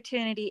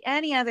opportunity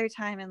any other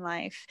time in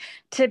life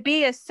to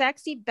be a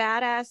sexy,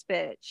 badass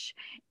bitch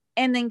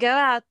and then go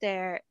out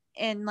there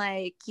and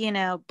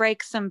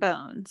break some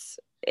bones?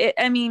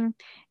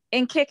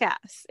 And kick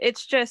ass.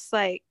 It's just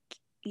like,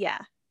 yeah,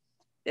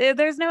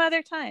 there's no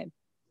other time.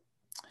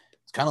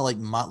 Kind of like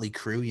Motley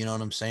Crue, you know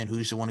what I'm saying?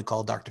 Who's the one to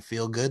call Dr.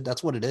 Feelgood?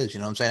 That's what it is,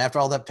 you know what I'm saying? After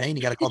all that pain,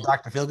 you got to call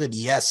Dr. Feelgood?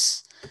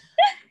 Yes.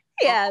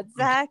 Yeah,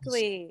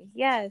 exactly.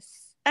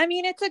 Yes. I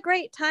mean, it's a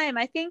great time.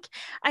 I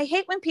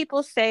hate when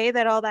people say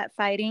that all that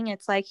fighting,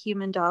 it's like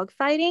human dog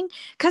fighting,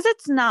 because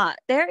it's not.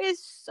 There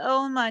is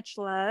so much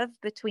love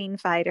between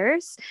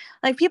fighters.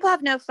 Like, people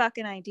have no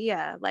fucking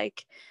idea.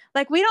 Like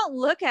we don't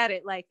look at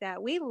it like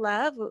that. We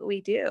love what we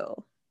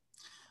do.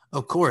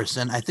 Of course.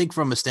 And I think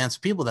from a stance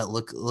of people that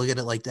look at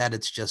it like that,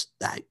 it's just,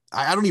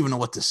 I don't even know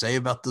what to say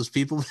about those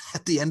people.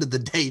 At the end of the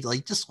day,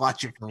 like, just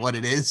watch it for what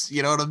it is.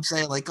 You know what I'm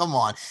saying? Like, come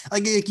on.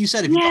 Like you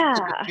said, if you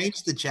don't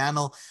change the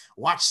channel,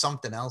 watch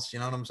something else. You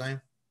know what I'm saying?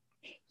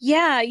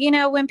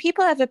 Yeah. When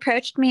people have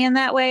approached me in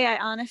that way, I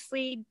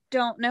honestly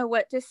don't know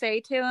what to say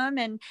to them.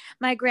 And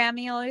my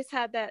Grammy always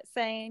had that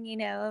saying,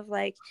 of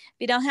like, if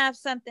you don't have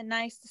something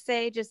nice to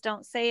say, just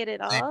don't say it at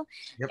all.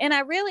 Yep. And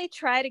I really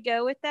try to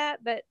go with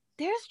that, but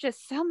there's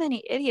just so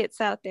many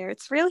idiots out there.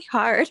 It's really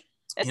hard.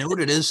 You know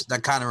what it is?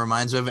 That kind of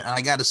reminds me of it. And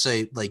I got to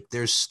say, like,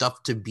 there's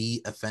stuff to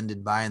be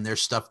offended by, and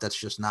there's stuff that's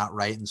just not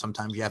right. And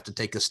sometimes you have to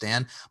take a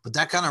stand. But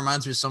that kind of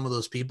reminds me of some of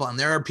those people. And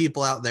there are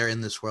people out there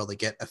in this world that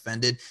get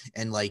offended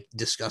and like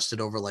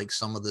disgusted over like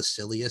some of the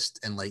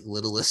silliest and like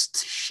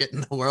littlest shit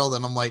in the world.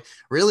 And I'm like,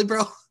 really,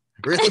 bro?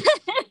 Really?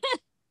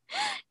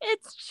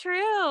 It's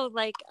true.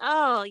 Like,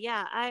 oh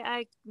yeah,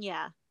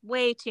 yeah,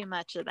 way too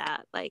much of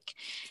that. Like,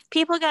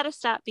 people got to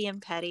stop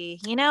being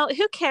petty.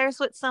 Who cares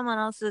what someone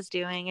else is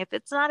doing? If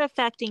it's not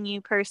affecting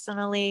you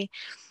personally,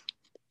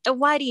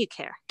 why do you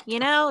care?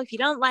 If you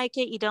don't like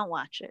it, you don't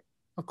watch it.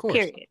 Of course.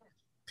 Period.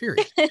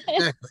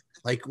 Exactly.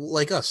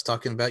 like us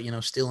talking about,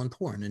 stealing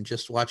porn and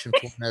just watching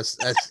porn as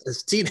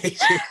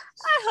teenagers.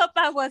 I hope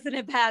I wasn't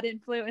a bad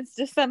influence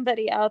to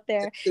somebody out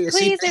there.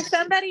 Please, if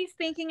somebody's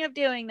thinking of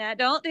doing that,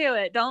 don't do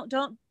it.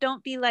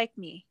 Don't be like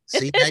me.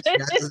 See,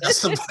 now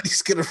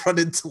somebody's gonna run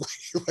into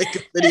like a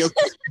video.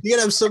 You're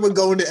gonna have someone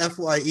go into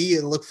FYE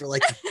and look for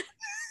like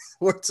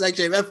sports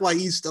section. If FYE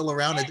is still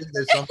around, I think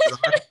there's something on.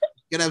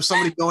 You're gonna have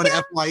somebody going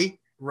to FYE,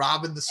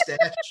 robbing the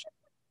stash.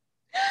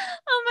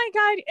 Oh my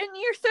God. And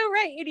you're so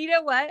right. And you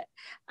know what?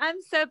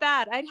 I'm so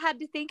bad. I'd had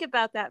to think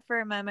about that for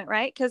a moment,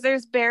 right? Because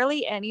there's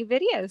barely any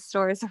video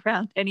stores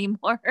around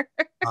anymore.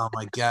 Oh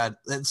my God.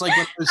 It's like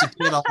when I was a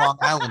kid on Long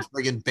Island,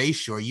 friggin'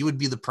 Bayshore, you would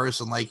be the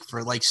person like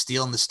for like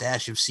stealing the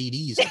stash of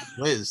CDs at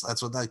Wiz.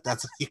 That's what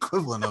that's the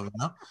equivalent of, you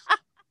know?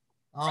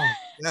 Oh my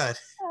God.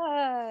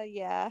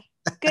 Yeah.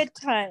 Good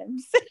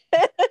times.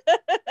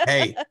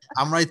 Hey,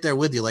 I'm right there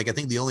with you. Like, I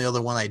think the only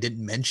other one I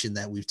didn't mention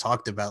that we've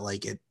talked about,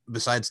 like it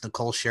besides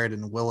Nicole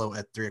Sheridan and Willow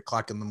at 3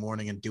 o'clock in the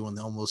morning and doing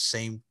the almost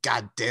same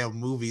goddamn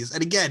movies.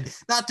 And again,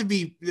 not to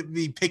be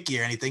picky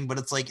or anything, but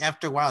it's like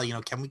after a while, you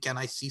know, can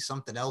I see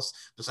something else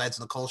besides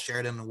Nicole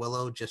Sheridan and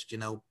Willow? Just, you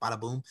know, bada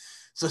boom.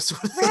 So it's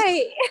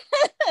Right.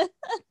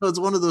 so it's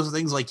one of those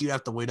things like you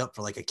have to wait up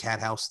for like a Cat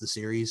House the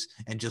series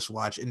and just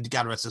watch, and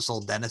God rest his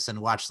soul, Dennis, and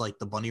watch like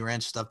the Bunny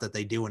Ranch stuff that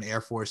they do in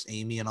Air Force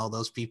Amy and all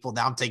those people.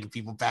 Now I'm taking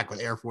people back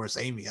with Air Force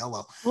Amy.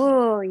 Hello.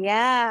 Oh,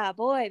 yeah.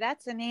 Boy,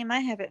 that's a name I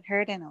haven't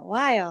heard in a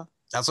while.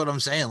 That's what I'm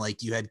saying.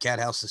 Like you had Cat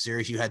House the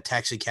series, you had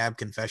Taxi Cab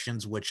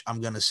Confessions, which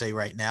I'm gonna say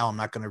right now, I'm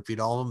not gonna repeat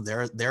all of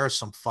them. There are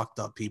some fucked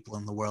up people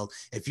in the world.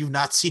 If you've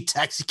not seen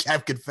Taxi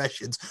Cab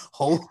Confessions,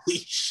 holy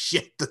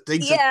shit, the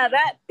things. Yeah,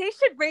 that they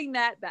should bring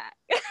that back.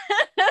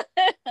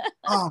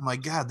 Oh my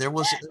God, there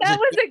was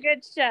a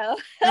good show.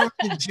 There was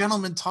a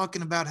gentleman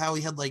talking about how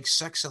he had like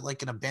sex at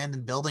like an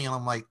abandoned building, and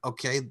I'm like,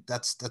 okay,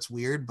 that's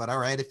weird, but all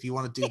right, if you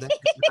want to do that,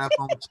 have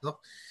fun with stuff.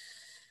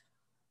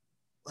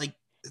 Like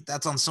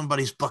that's on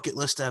somebody's bucket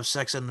list to have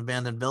sex at an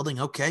abandoned building.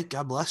 Okay,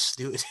 God bless.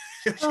 Do it.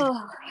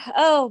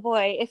 Oh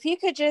boy, if you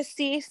could just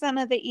see some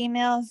of the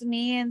emails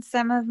me and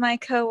some of my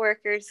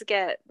coworkers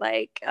get,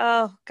 like,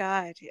 oh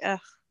God,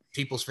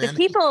 People's the fantasy.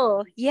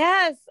 people,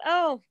 yes,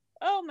 oh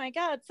my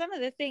God, some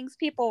of the things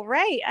people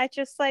write,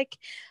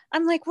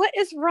 I'm like, what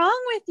is wrong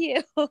with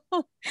you?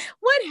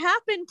 What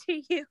happened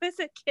to you as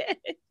a kid?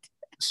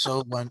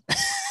 So when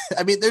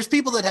I mean, there's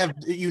people that have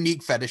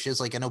unique fetishes.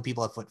 Like I know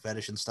people have foot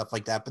fetish and stuff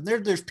like that, but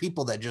there's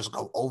people that just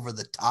go over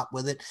the top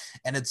with it,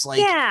 and it's like,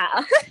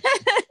 Yeah.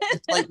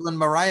 it's like when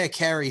Mariah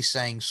Carey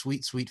sang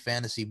 "Sweet Sweet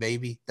Fantasy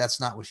Baby." That's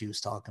not what she was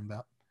talking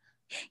about.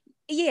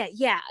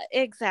 Yeah,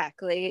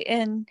 exactly.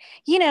 And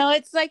you know,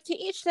 it's like to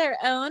each their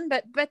own,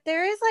 but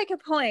there is like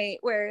a point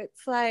where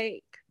it's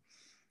like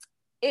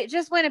it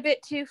just went a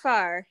bit too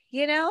far,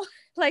 you know?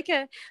 Like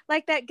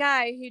that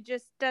guy who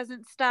just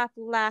doesn't stop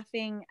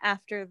laughing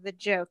after the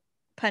joke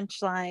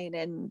punchline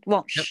and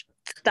won't Yep.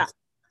 stop.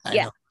 I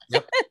Yeah. know.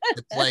 Yep.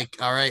 It's like,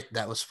 all right,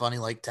 that was funny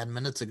like 10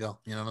 minutes ago.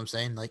 You know what I'm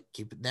saying? Like,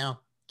 keep it down.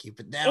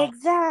 Keep it down.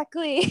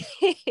 Exactly.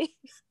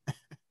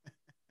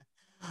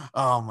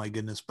 Oh my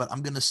goodness. But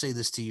I'm going to say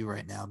this to you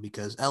right now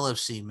because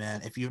LFC,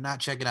 man, if you're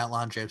not checking out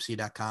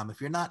laundryfc.com, if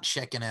you're not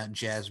checking out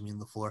Jasmine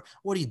LaFleur,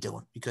 what are you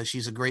doing? Because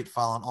she's a great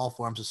follow on all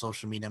forms of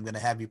social media. I'm going to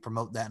have you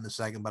promote that in a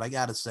second. But I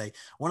got to say,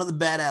 one of the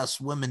badass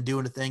women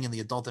doing a thing in the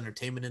adult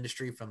entertainment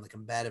industry from the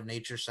combative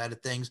nature side of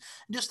things,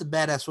 and just the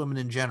badass women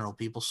in general.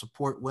 People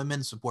support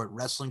women, support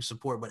wrestling,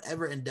 support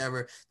whatever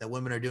endeavor that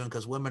women are doing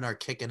because women are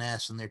kicking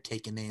ass and they're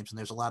taking names. And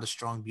there's a lot of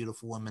strong,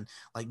 beautiful women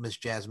like Miss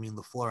Jasmine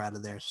LaFleur out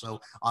of there.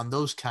 So on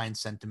those kind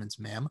sentiments,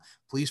 ma'am,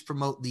 please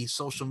promote the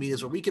social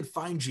medias where we can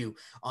find you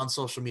on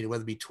social media,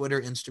 whether it be Twitter,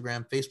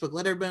 Instagram, Facebook.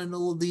 Let everybody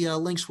know the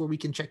links where we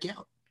can check you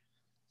out.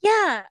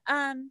 Yeah.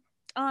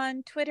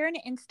 On Twitter and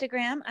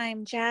Instagram,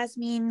 I'm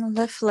Jasmine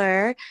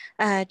LaFleur,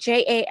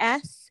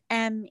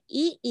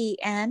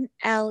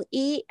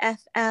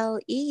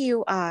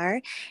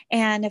 JasmeenLefleur.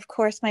 And of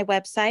course, my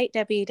website,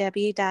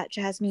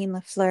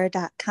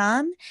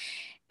 www.jasminelafleur.com.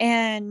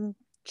 And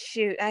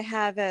shoot, I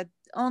have a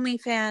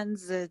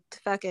OnlyFans,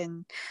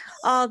 fucking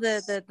all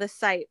the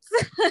sites.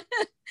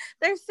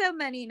 There's so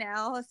many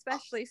now,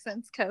 especially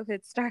since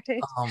COVID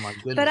started. Oh my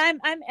goodness. But I'm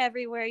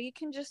everywhere. You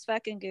can just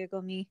fucking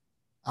Google me.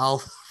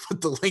 I'll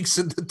put the links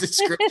in the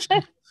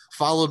description,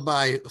 followed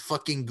by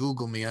fucking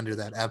Google me under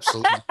that.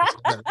 Absolutely.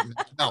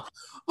 No,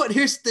 but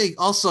here's the thing.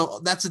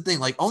 Also, that's the thing.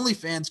 Like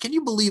OnlyFans, can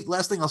you believe?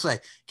 Last thing I'll say,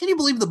 can you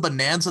believe the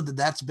bonanza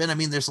that's been? I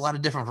mean, there's a lot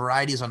of different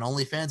varieties on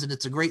OnlyFans, and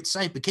it's a great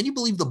site. But can you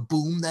believe the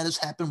boom that has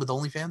happened with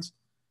OnlyFans?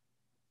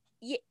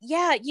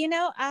 Yeah, you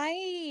know,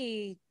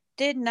 I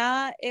did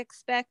not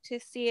expect to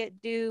see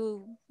it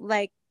do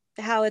like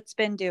how it's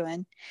been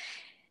doing.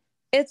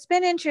 It's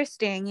been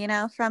interesting, you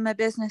know, from a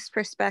business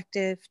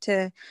perspective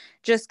to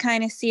just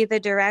kind of see the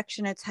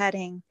direction it's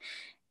heading.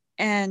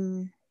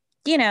 And,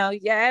 you know,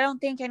 yeah, I don't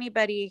think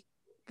anybody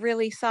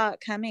really saw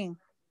it coming.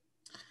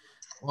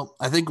 Well,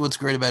 I think what's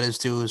great about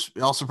it is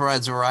it also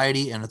provides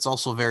variety, and it's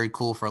also very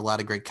cool for a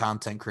lot of great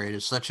content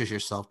creators such as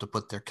yourself to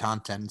put their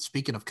content. And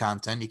speaking of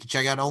content, you can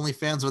check out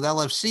OnlyFans with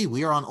LFC.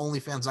 We are on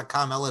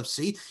OnlyFans.com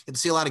LFC. You can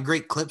see a lot of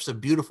great clips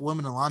of beautiful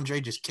women in lingerie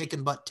just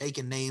kicking butt,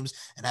 taking names,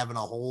 and having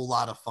a whole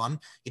lot of fun.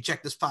 You can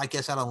check this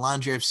podcast out on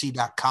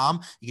LaundryFC.com.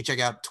 You can check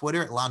out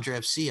Twitter at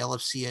LaundryFC,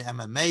 LFC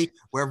MMA,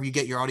 wherever you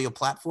get your audio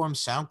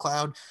platforms,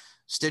 SoundCloud,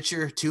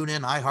 Stitcher,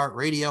 TuneIn,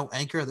 iHeartRadio,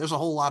 Anchor. There's a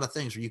whole lot of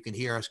things where you can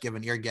hear us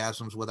giving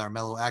eargasms with our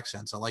mellow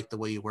accents. I like the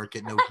way you work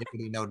it. No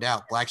diggity, no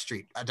doubt.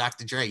 Blackstreet,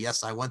 Dr. Dre.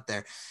 Yes, I went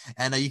there.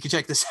 And you can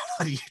check this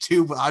out on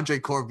YouTube. Andre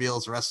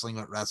Corbeil's Wrestling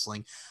with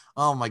Wrestling.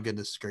 Oh, my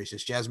goodness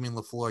gracious. Jasmine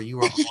LaFleur, you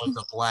are always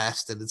a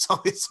blast, and it's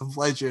always a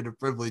pleasure and a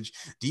privilege.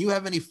 Do you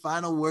have any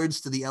final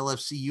words to the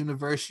LFC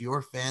universe,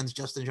 your fans,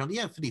 Justin Jones? Do you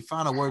have any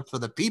final words for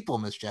the people,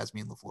 Miss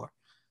Jasmine LaFleur?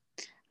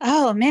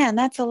 Oh, man,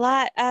 that's a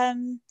lot.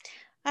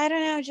 I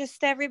don't know,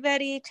 just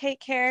everybody take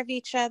care of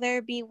each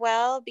other, be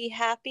well, be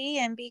happy,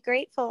 and be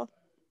grateful.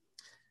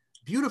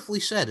 Beautifully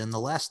said. And the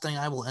last thing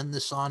I will end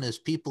this on is,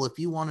 people, if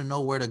you want to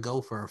know where to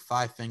go for a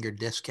 5-finger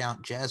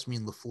discount,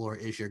 Jasmine LaFleur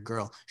is your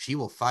girl. She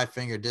will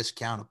 5-finger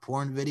discount a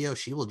porn video.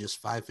 She will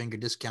just 5-finger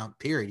discount,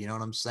 period. You know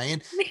what I'm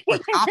saying?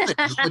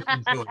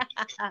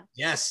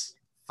 Yes.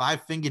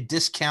 5-finger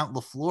discount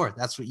LaFleur.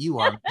 That's what you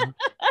are.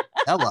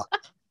 Ella.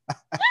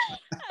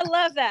 I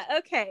love that.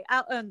 Okay,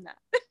 I'll own that.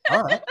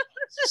 All right.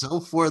 So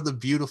for the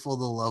beautiful,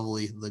 the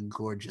lovely, the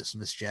gorgeous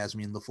Miss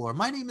Jasmine LaFleur,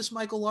 my name is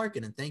Michael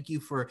Larkin, and thank you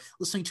for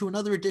listening to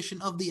another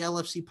edition of the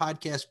LFC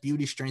podcast,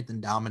 Beauty, Strength,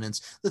 and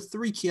Dominance, the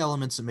 3 key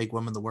elements that make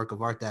women the work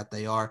of art that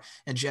they are.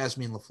 And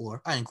Jasmine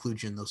LaFleur, I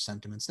include you in those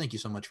sentiments. Thank you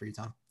so much for your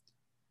time.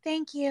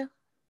 Thank you.